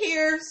anybody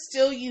here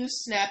still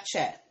use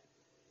Snapchat?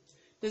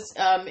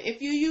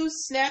 If you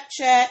use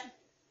Snapchat,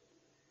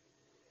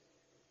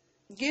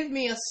 give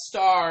me a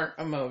star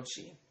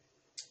emoji.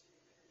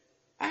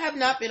 I have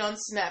not been on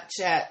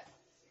Snapchat,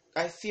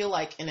 I feel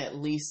like, in at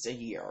least a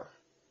year.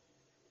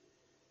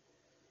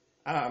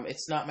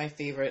 It's not my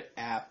favorite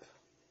app.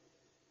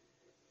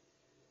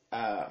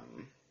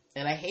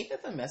 And I hate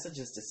that the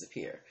messages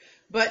disappear.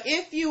 But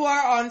if you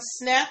are on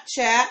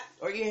Snapchat,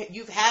 or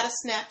you've had a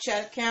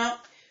Snapchat account,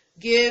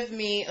 give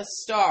me a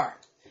star.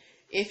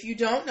 If you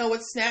don't know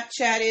what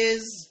Snapchat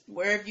is,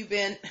 where have you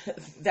been?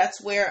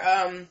 That's where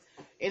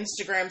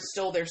Instagram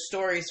stole their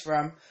stories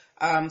from.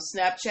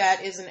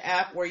 Snapchat is an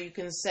app where you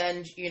can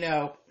send,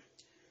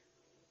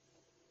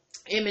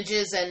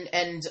 images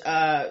and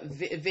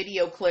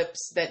video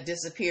clips that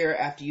disappear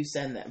after you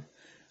send them.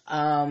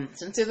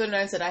 Since the other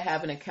night said I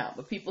have an account,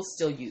 but people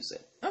still use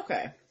it.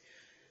 Okay,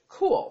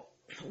 cool.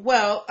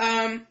 Well,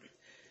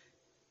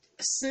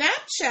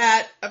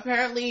 Snapchat,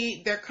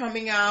 apparently they're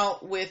coming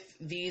out with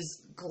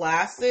these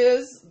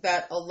glasses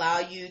that allow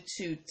you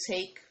to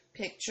take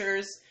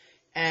pictures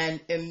and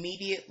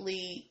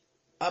immediately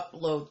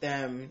upload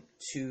them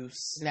to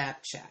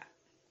Snapchat.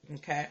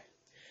 Okay.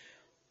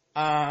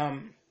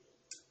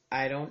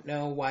 I don't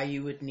know why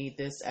you would need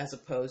this as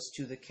opposed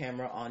to the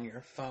camera on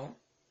your phone,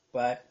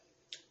 but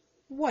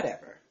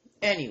whatever.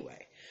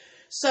 Anyway,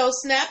 so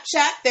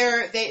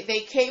Snapchat,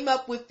 they came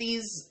up with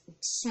these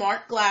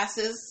smart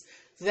glasses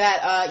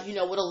that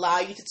would allow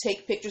you to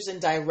take pictures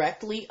and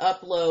directly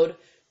upload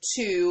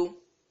to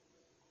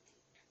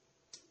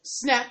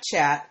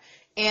Snapchat,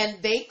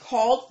 and they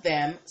called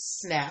them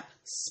Snap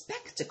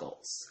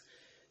Spectacles.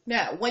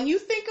 Now, when you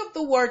think of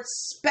the word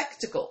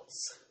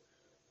spectacles,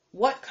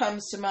 what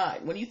comes to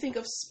mind? When you think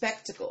of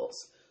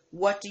spectacles,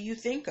 what do you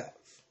think of?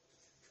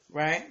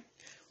 Right?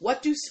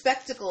 What do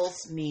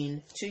spectacles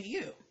mean to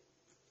you?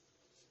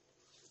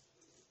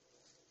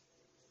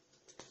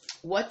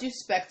 What do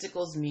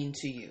spectacles mean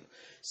to you?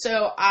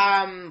 So,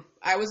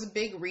 I was a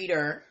big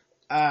reader,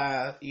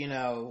 when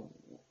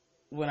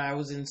I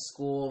was in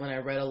school, and I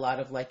read a lot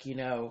of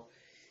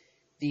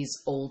these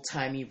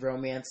old-timey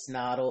romance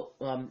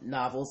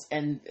novels,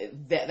 and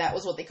that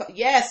was what they call.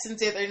 Yes,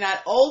 Cynthia, they're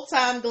not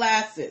old-time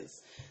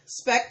glasses.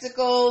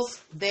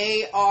 Spectacles,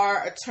 they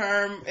are a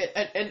term,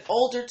 an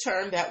older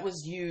term that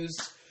was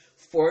used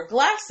for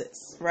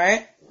glasses,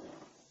 right?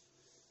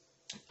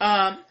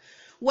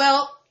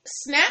 Well,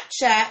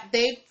 Snapchat,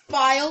 they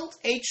filed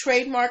a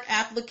trademark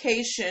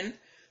application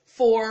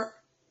for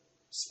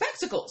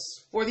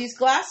spectacles, for these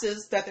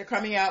glasses that they're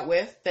coming out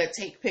with that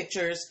take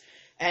pictures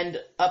and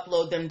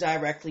upload them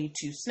directly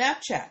to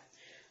Snapchat.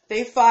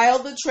 They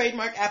filed the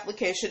trademark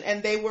application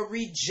and they were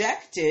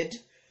rejected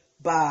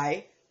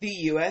by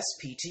the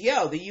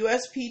USPTO. The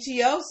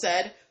USPTO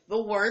said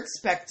the word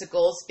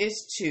spectacles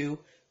is too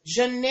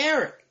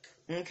generic.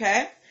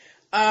 Okay?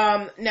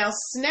 Now,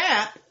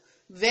 Snap,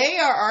 they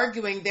are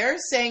arguing, they're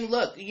saying,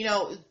 look,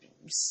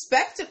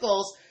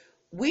 spectacles,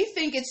 we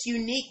think it's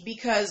unique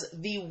because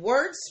the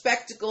word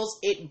spectacles,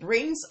 it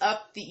brings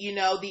up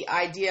the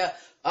idea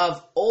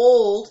of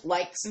old,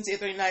 like Cynthia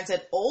 39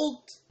 said,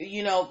 old,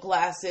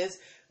 glasses,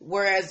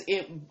 whereas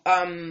it,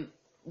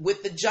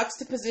 with the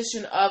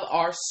juxtaposition of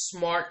our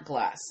smart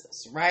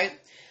glasses, right?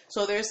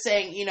 So they're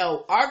saying,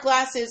 our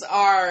glasses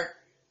are,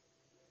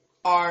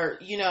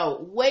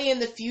 way in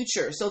the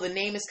future. So the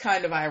name is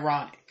kind of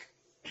ironic.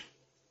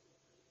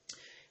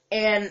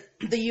 And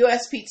the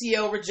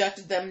USPTO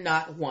rejected them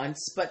not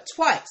once, but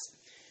twice.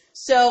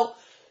 So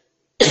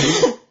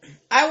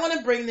I want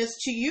to bring this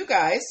to you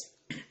guys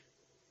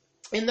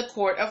in the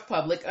court of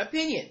public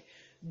opinion.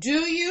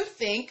 Do you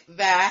think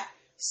that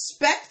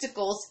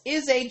spectacles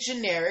is a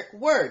generic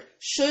word?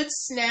 Should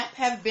Snap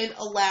have been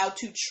allowed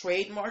to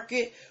trademark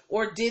it,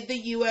 or did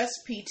the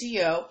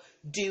USPTO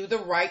do the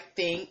right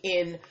thing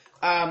in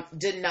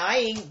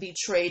denying the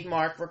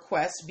trademark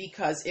request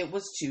because it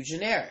was too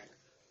generic?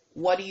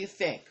 What do you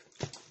think?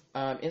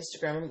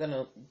 Instagram, I'm going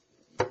to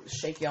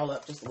shake y'all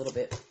up just a little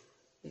bit.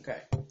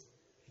 Okay.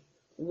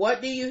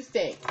 What do you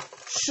think?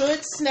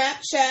 Should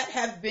Snapchat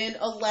have been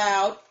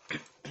allowed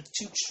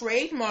to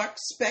trademark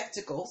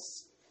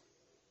spectacles,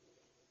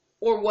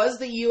 or was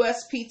the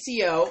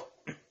USPTO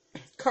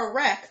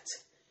correct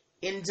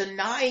in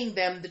denying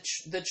them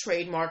the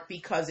trademark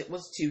because it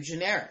was too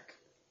generic?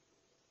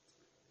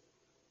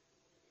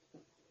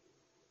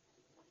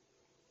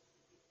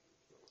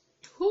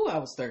 Whew, I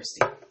was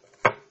thirsty.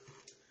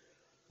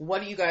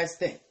 What do you guys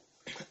think?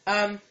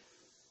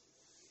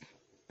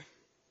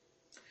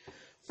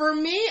 For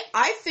me,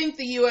 I think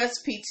the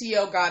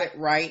USPTO got it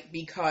right,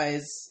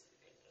 because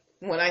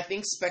when I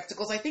think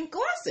spectacles, I think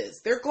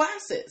glasses. They're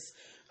glasses.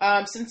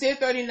 Sincere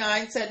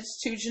 39 said it's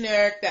too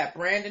generic. That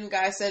Brandon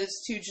guy said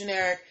it's too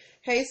generic.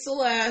 Hey,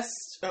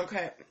 Celeste.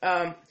 Okay.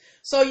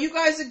 So you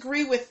guys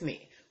agree with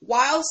me.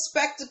 While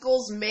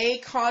spectacles may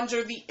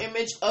conjure the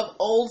image of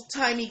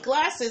old-timey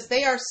glasses,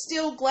 they are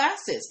still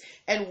glasses.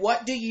 And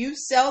what do you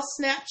sell,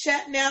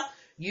 Snapchat, now?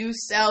 You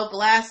sell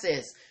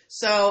glasses.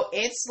 So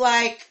it's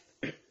like,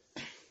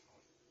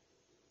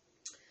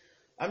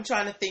 I'm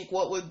trying to think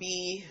what would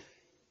be,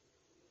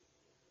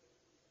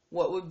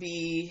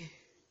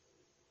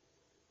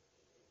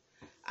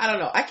 I don't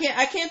know. I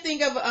can't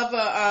think of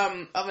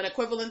an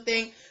equivalent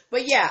thing.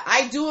 But yeah,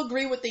 I do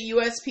agree with the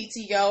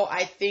USPTO.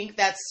 I think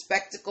that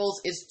spectacles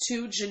is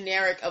too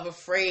generic of a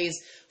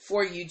phrase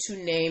for you to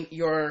name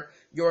your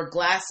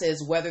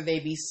glasses, whether they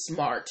be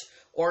smart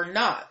or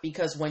not.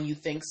 Because when you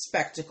think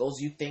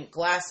spectacles, you think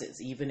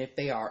glasses, even if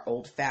they are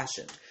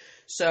old-fashioned.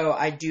 So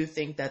I do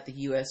think that the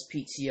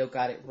USPTO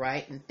got it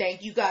right. And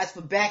thank you guys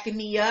for backing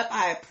me up.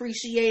 I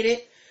appreciate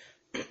it.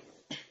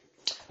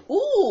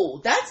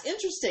 Ooh, that's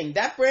interesting.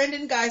 That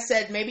Brandon guy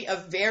said maybe a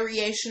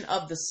variation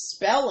of the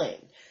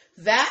spelling.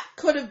 That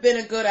could have been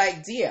a good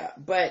idea,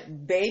 but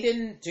they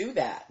didn't do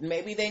that.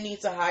 Maybe they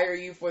need to hire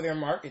you for their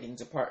marketing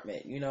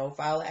department.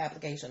 File an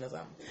application or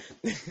something.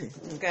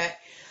 Okay?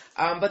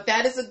 But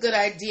that is a good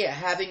idea,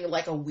 having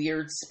like a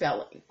weird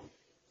spelling.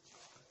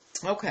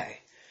 Okay.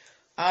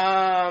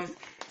 And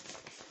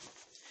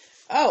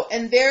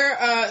there,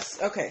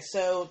 okay,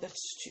 so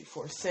that's 2,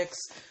 4, 6.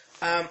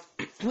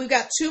 We've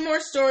got 2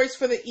 more stories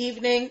for the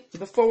evening.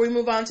 Before we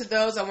move on to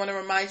those, I want to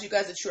remind you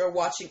guys that you are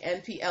watching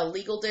NPL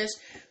Legal Dish.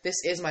 This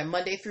is my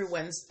Monday through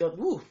Wednesday,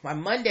 my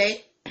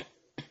Monday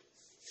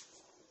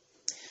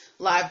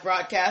live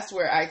broadcast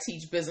where I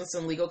teach business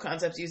and legal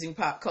concepts using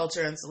pop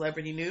culture and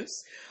celebrity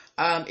news.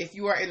 If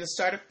you are in the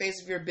startup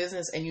phase of your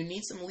business and you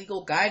need some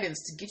legal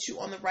guidance to get you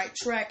on the right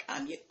track,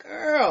 I'm your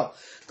girl.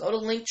 Go to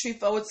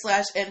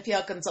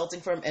Linktree/NPL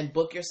Consulting Firm and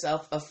book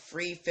yourself a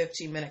free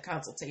 15-minute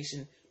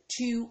consultation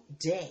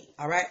today.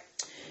 All right.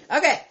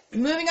 Okay.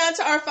 Moving on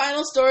to our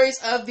final stories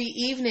of the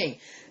evening.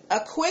 A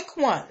quick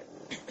one.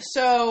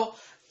 So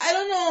I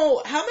don't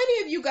know how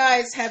many of you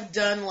guys have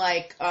done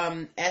like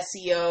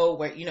SEO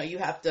where you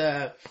have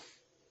to,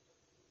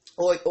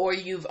 or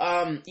you've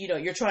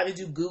you're trying to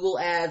do Google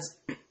ads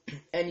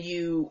and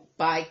you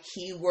buy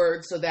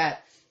keywords so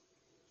that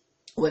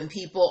when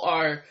people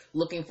are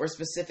looking for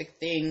specific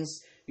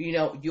things,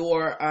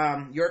 your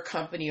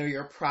company or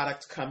your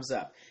product comes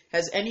up.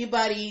 Has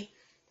anybody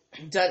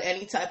done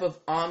any type of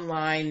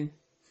online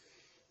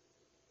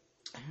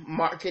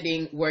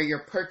marketing where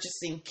you're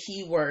purchasing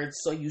keywords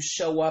so you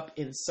show up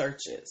in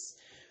searches?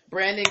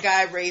 Brandon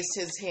guy raised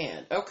his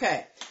hand.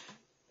 Okay.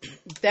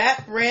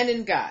 That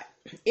Brandon guy.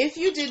 If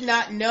you did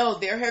not know,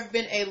 there have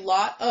been a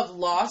lot of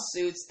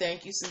lawsuits.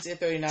 Thank you, Cynthia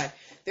 39.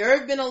 There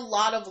have been a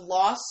lot of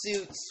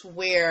lawsuits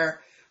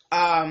where,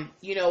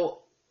 rival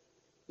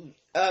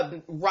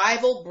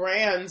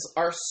brands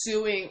were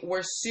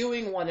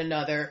suing one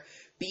another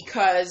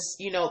because,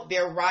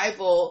 their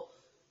rival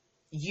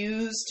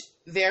used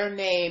their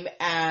name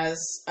as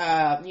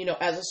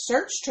a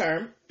search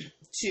term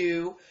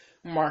to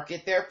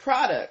market their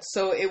product.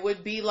 So it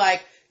would be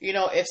like,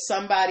 if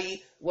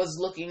somebody was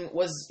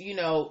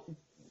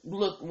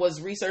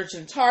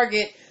researching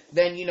Target,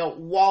 then,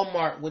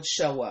 Walmart would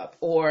show up.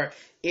 Or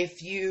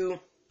if you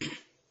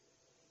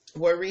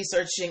were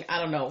researching, I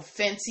don't know,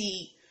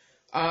 Fenty,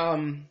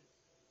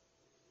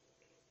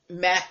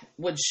 Mac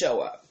would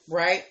show up,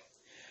 right?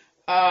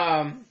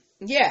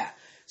 Yeah.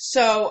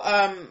 So,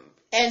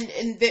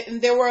 and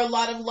there were a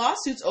lot of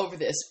lawsuits over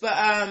this,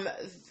 but,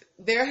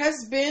 there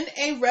has been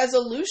a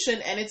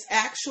resolution, and it's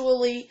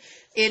actually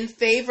in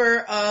favor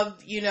of,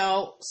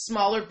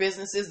 smaller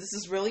businesses. This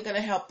is really going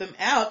to help them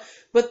out.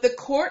 But the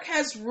court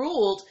has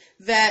ruled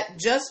that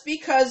just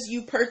because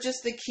you purchase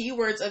the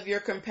keywords of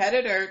your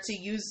competitor to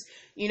use,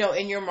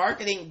 in your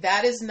marketing,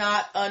 that is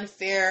not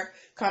unfair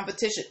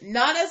competition.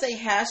 Not as a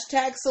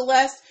hashtag,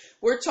 Celeste.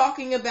 We're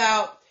talking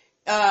about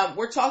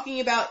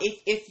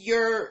if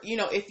you're,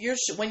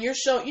 when you're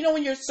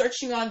when you're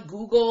searching on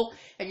Google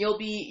and you're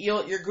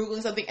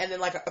Googling something and then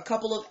like a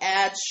couple of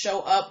ads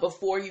show up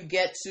before you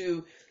get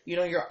to,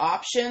 your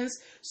options.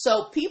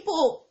 So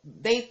people,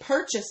 they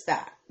purchase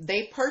that.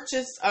 They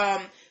purchase,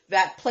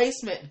 that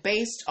placement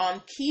based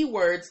on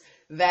keywords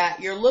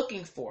that you're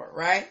looking for,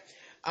 right?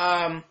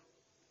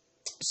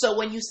 So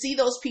when you see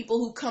those people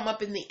who come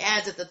up in the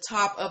ads at the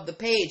top of the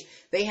page,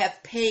 they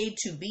have paid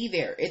to be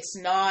there. It's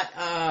not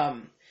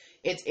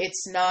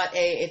it's not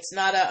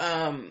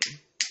an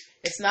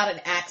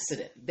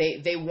accident.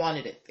 They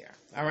wanted it there.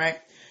 All right.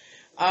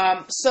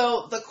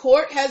 So the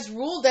court has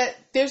ruled that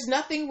there's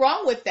nothing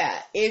wrong with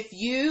that. If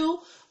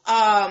you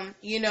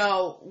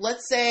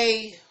let's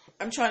say,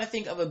 I'm trying to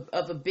think of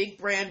a big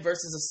brand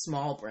versus a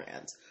small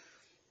brand.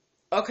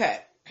 Okay.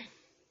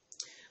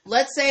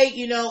 Let's say,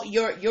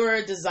 you're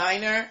a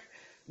designer,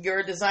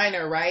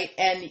 right?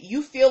 And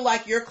you feel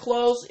like your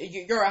clothes,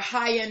 you're a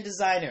high-end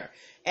designer,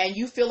 and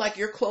you feel like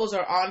your clothes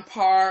are on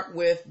par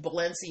with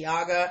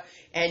Balenciaga,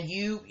 and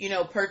you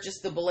purchase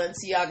the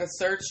Balenciaga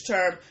search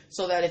term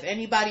so that if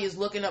anybody is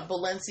looking up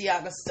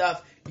Balenciaga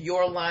stuff,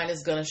 your line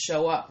is going to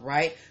show up,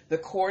 right? The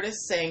court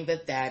is saying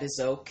that is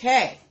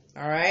okay.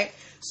 All right.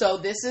 So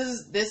this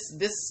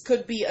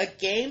could be a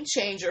game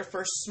changer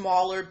for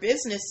smaller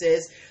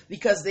businesses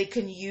because they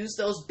can use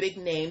those big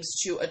names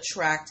to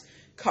attract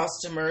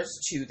customers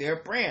to their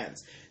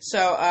brands.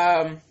 So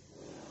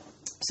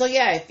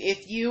yeah,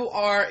 if you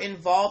are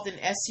involved in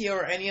SEO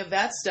or any of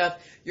that stuff,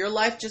 your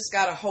life just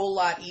got a whole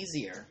lot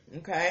easier.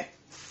 Okay.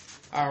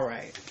 All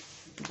right.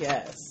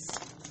 Yes.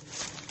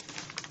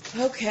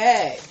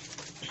 Okay.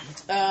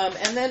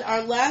 And then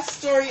our last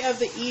story of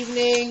the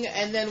evening,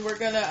 and then we're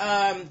going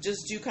to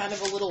just do kind of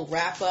a little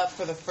wrap up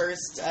for the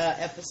first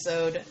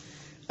episode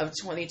of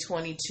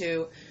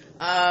 2022.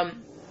 Have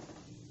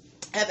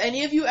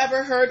any of you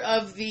ever heard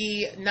of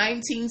the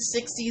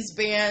 1960s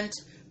band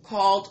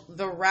called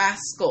The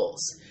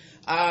Rascals?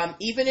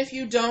 Even if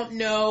you don't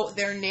know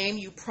their name,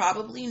 you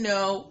probably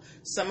know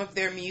some of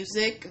their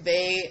music.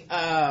 They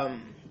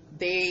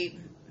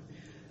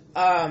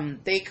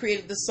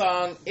created the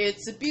song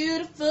 "It's a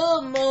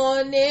Beautiful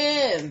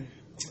Morning,"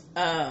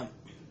 and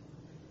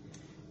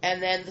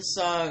then the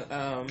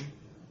song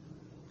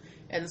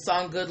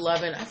 "Good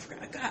Lovin'." I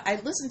forgot. God, I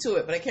listened to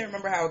it, but I can't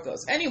remember how it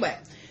goes. Anyway,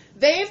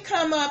 they've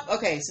come up.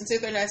 Okay, since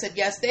I said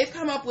yes, they've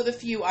come up with a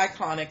few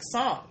iconic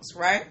songs,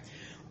 right?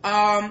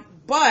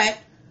 But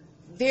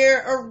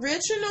their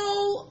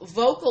original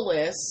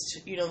vocalist,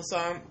 the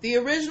song, the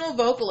original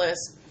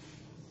vocalist,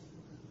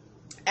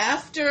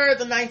 after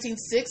the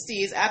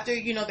 1960s, after,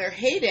 their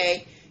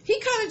heyday, he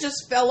kind of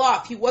just fell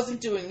off. He wasn't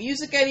doing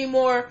music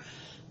anymore.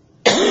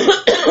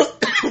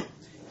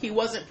 He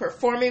wasn't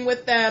performing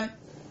with them.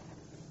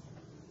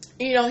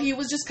 He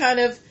was just kind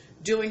of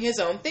doing his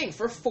own thing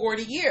for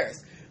 40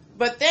 years.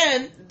 But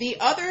then the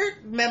other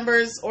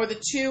members, or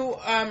the two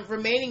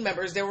remaining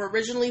members, there were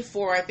originally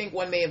 4. I think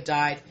one may have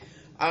died.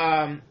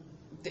 So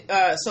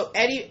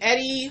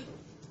Eddie,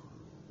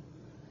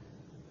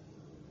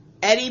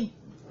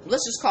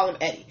 let's just call him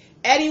Eddie.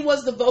 Eddie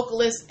was the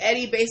vocalist.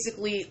 Eddie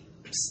basically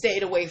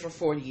stayed away for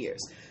 40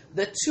 years.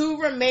 The 2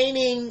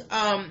 remaining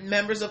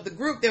members of the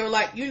group, they were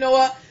like, you know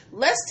what?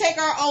 Let's take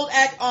our old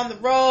act on the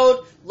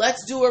road.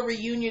 Let's do a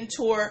reunion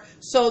tour.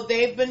 So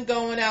they've been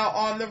going out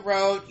on the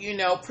road,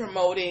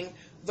 promoting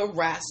the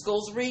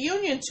Rascals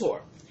reunion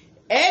tour.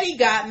 Eddie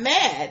got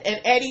mad,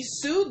 and Eddie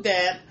sued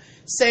them,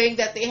 saying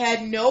that they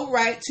had no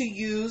right to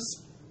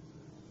use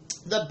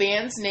the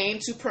band's name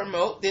to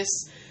promote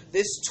this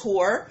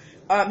tour.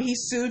 He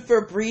sued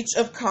for breach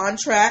of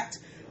contract,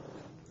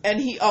 and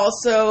he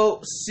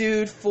also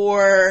sued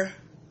for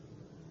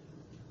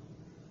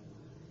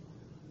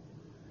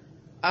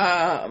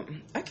I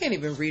can't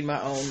even read my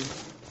own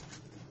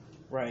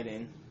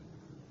writing.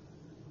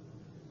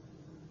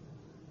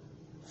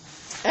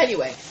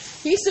 Anyway,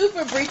 he sued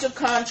for breach of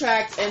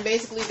contract, and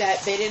basically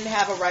that they didn't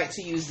have a right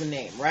to use the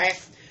name,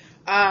 right?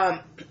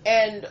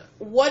 And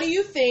what do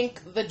you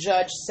think the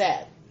judge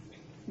said?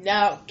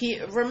 Now,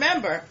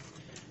 remember,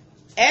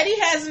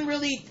 Eddie hasn't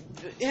really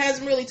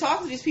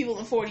talked to these people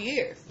in 40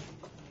 years.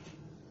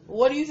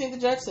 What do you think the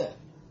judge said?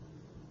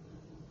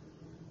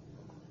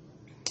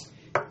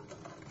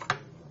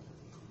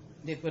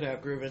 They put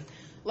out grooving.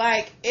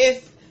 Like,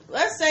 if,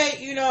 let's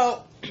say, you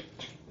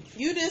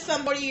did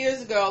somebody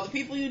years ago, the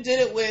people you did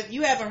it with,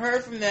 you haven't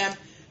heard from them,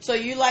 so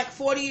you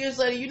 40 years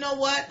later, you know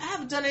what? I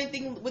haven't done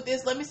anything with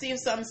this. Let me see if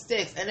something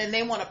sticks. And then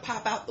they want to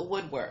pop out the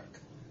woodwork.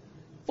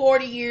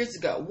 40 years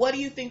ago. What do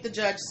you think the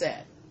judge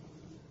said?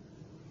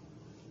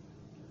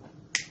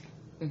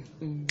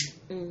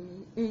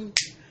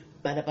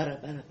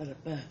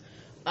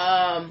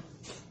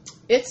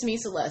 It's me,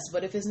 Celeste,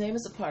 but if his name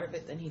is a part of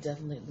it, then he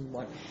definitely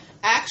won.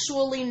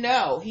 Actually,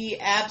 no. He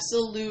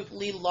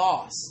absolutely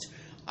lost.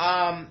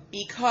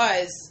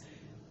 Because,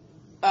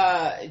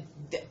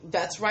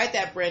 that's right,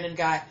 that Brandon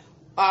guy.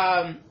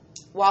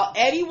 while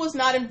Eddie was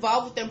not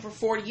involved with them for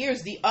 40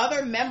 years, the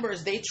other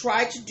members, they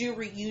tried to do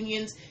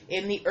reunions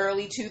in the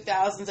early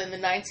 2000s and the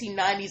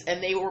 1990s,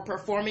 and they were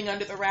performing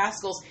under the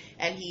Rascals,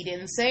 and he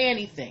didn't say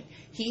anything.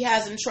 He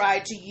hasn't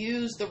tried to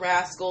use the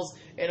Rascals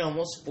in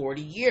almost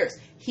 40 years.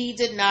 He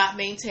did not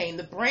maintain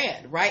the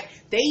brand, right?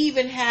 They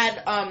even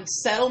had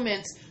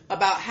settlements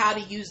about how to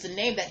use the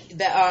name,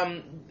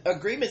 that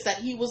agreements that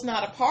he was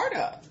not a part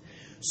of.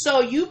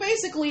 So you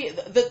basically,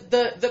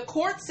 the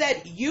court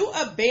said you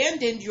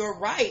abandoned your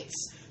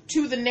rights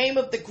to the name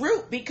of the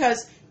group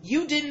because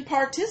you didn't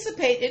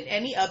participate in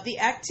any of the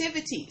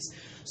activities.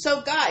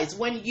 So guys,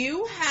 when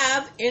you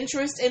have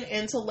interest in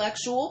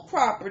intellectual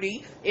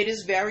property, it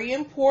is very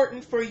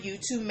important for you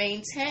to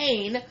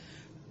maintain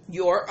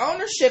your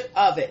ownership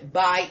of it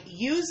by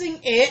using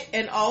it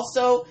and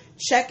also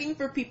checking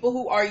for people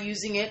who are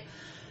using it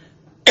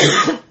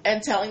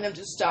and telling them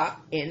to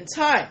stop in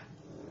time.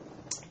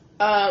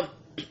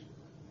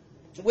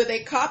 With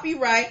a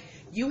copyright,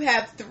 you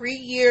have 3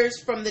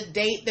 years from the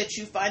date that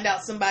you find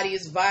out somebody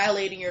is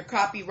violating your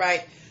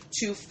copyright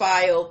to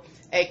file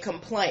a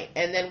complaint.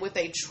 And then with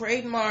a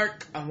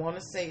trademark, I want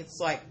to say it's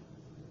like,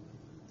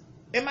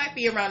 it might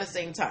be around the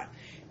same time.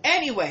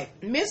 Anyway,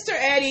 Mr.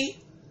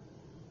 Eddie,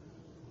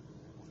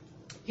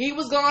 he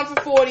was gone for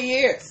 40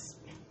 years.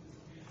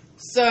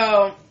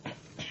 So,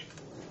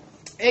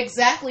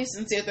 exactly,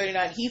 Sincere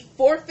 39. He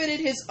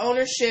forfeited his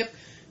ownership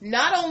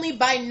not only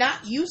by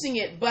not using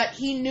it, but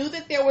he knew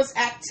that there was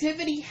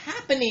activity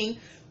happening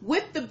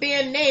with the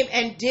band name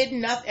and did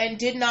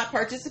not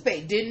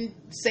participate, didn't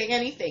say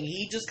anything.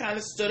 He just kind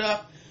of stood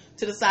up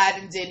to the side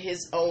and did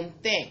his own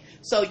thing.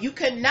 So you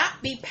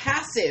cannot be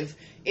passive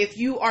if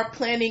you are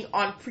planning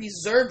on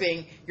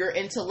preserving your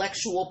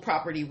intellectual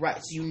property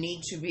rights. You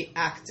need to be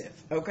active,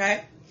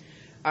 okay?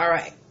 All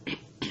right.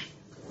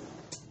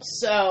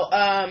 So,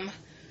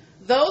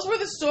 those were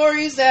the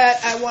stories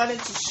that I wanted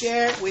to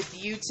share with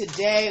you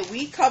today.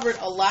 We covered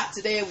a lot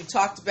today. We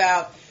talked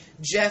about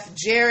Jeff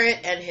Jarrett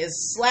and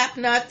his slap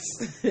nuts.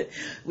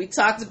 We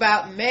talked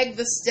about Meg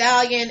the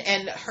Stallion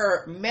and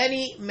her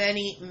many,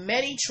 many,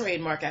 many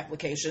trademark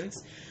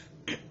applications.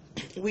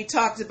 We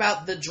talked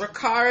about the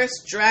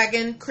Dracaris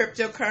Dragon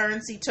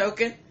cryptocurrency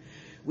token.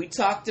 We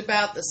talked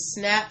about the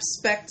Snap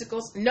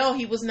Spectacles. No,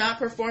 he was not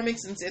performing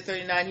since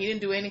 39. He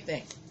didn't do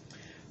anything.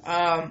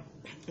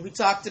 We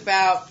talked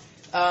about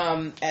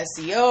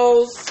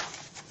SEOs,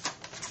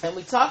 and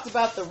we talked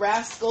about the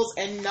Rascals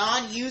and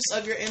non-use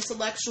of your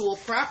intellectual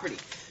property.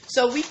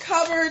 So we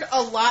covered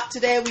a lot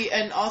today.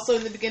 And also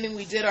in the beginning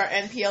we did our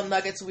NPL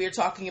nuggets. We were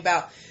talking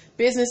about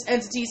business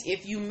entities.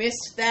 If you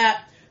missed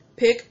that,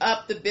 pick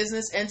up the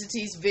business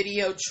entities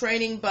video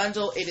training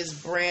bundle. It is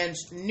brand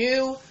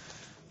new,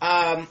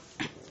 and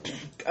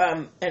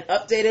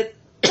updated.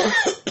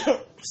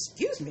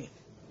 Excuse me.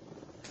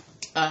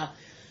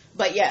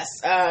 But yes.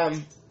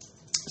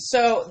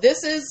 So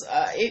this is,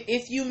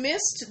 if you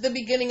missed the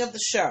beginning of the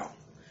show,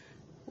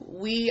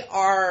 we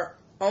are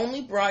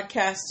only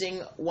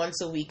broadcasting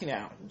once a week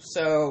now.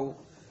 So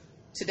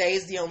today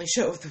is the only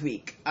show of the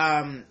week.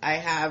 I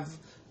have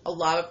a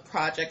lot of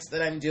projects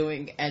that I'm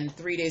doing, and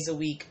 3 days a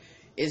week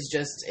is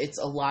just, it's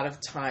a lot of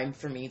time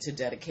for me to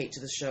dedicate to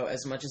the show.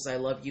 As much as I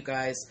love you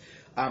guys,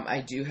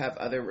 I do have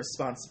other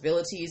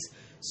responsibilities.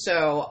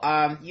 So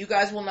you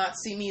guys will not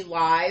see me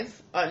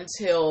live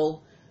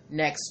until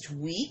next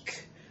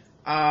week.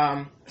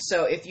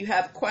 So if you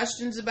have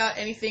questions about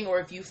anything, or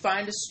if you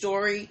find a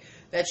story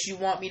that you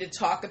want me to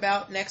talk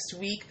about next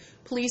week,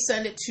 please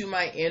send it to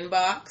my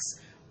inbox.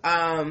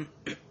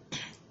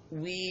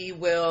 We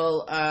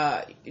will,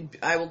 I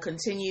will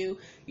continue,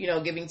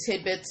 giving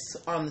tidbits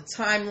on the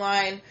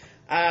timeline.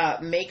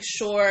 Make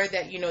sure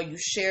that, you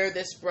share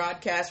this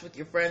broadcast with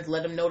your friends.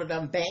 Let them know that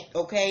I'm back.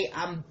 Okay.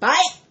 I'm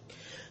back.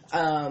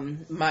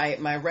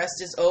 My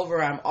rest is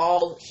over. I'm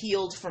all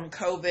healed from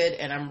COVID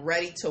and I'm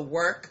ready to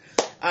work.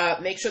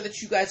 Make sure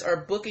that you guys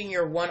are booking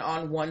your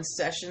one-on-one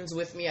sessions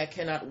with me. I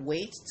cannot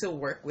wait to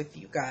work with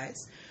you guys.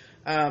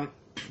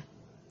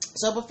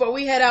 So before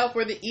we head out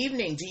for the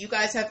evening, do you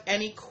guys have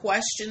any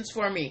questions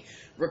for me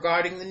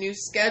regarding the new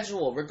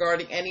schedule,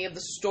 regarding any of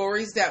the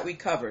stories that we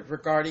covered,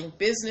 regarding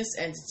business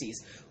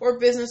entities or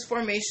business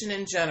formation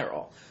in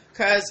general?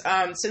 Because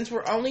since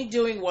we're only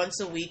doing once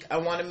a week, I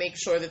want to make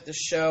sure that the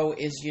show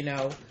is,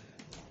 at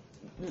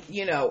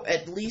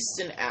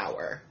least an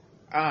hour.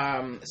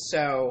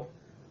 So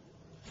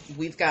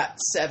we've got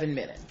 7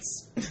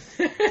 minutes.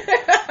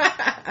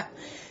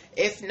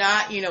 If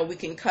not, we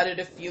can cut it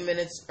a few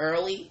minutes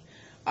early.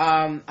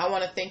 I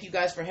want to thank you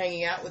guys for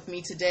hanging out with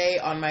me today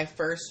on my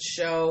first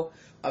show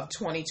of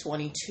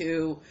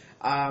 2022.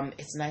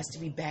 It's nice to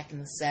be back in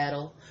the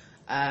saddle.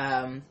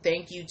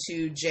 Thank you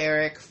to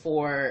Jarek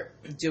for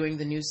doing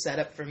the new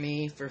setup for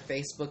me for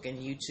Facebook and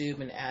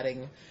YouTube and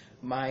adding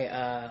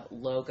my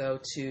logo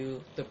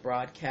to the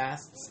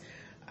broadcasts.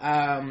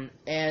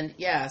 And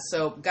yeah,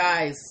 so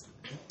guys,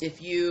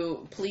 if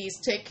you please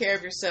take care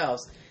of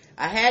yourselves.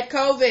 I had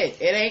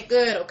COVID. It ain't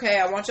good, okay?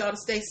 I want y'all to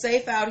stay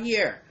safe out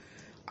here.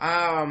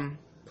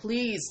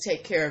 Please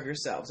take care of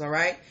yourselves, all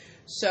right?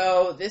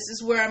 So this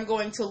is where I'm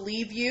going to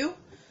leave you.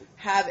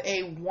 Have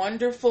a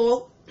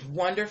wonderful,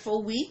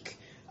 wonderful week.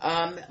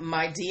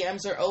 My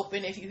DMs are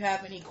open if you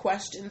have any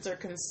questions or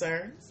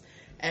concerns.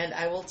 And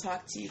I will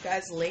talk to you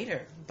guys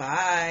later.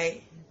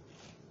 Bye.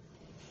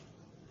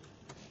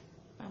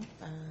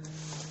 Bye.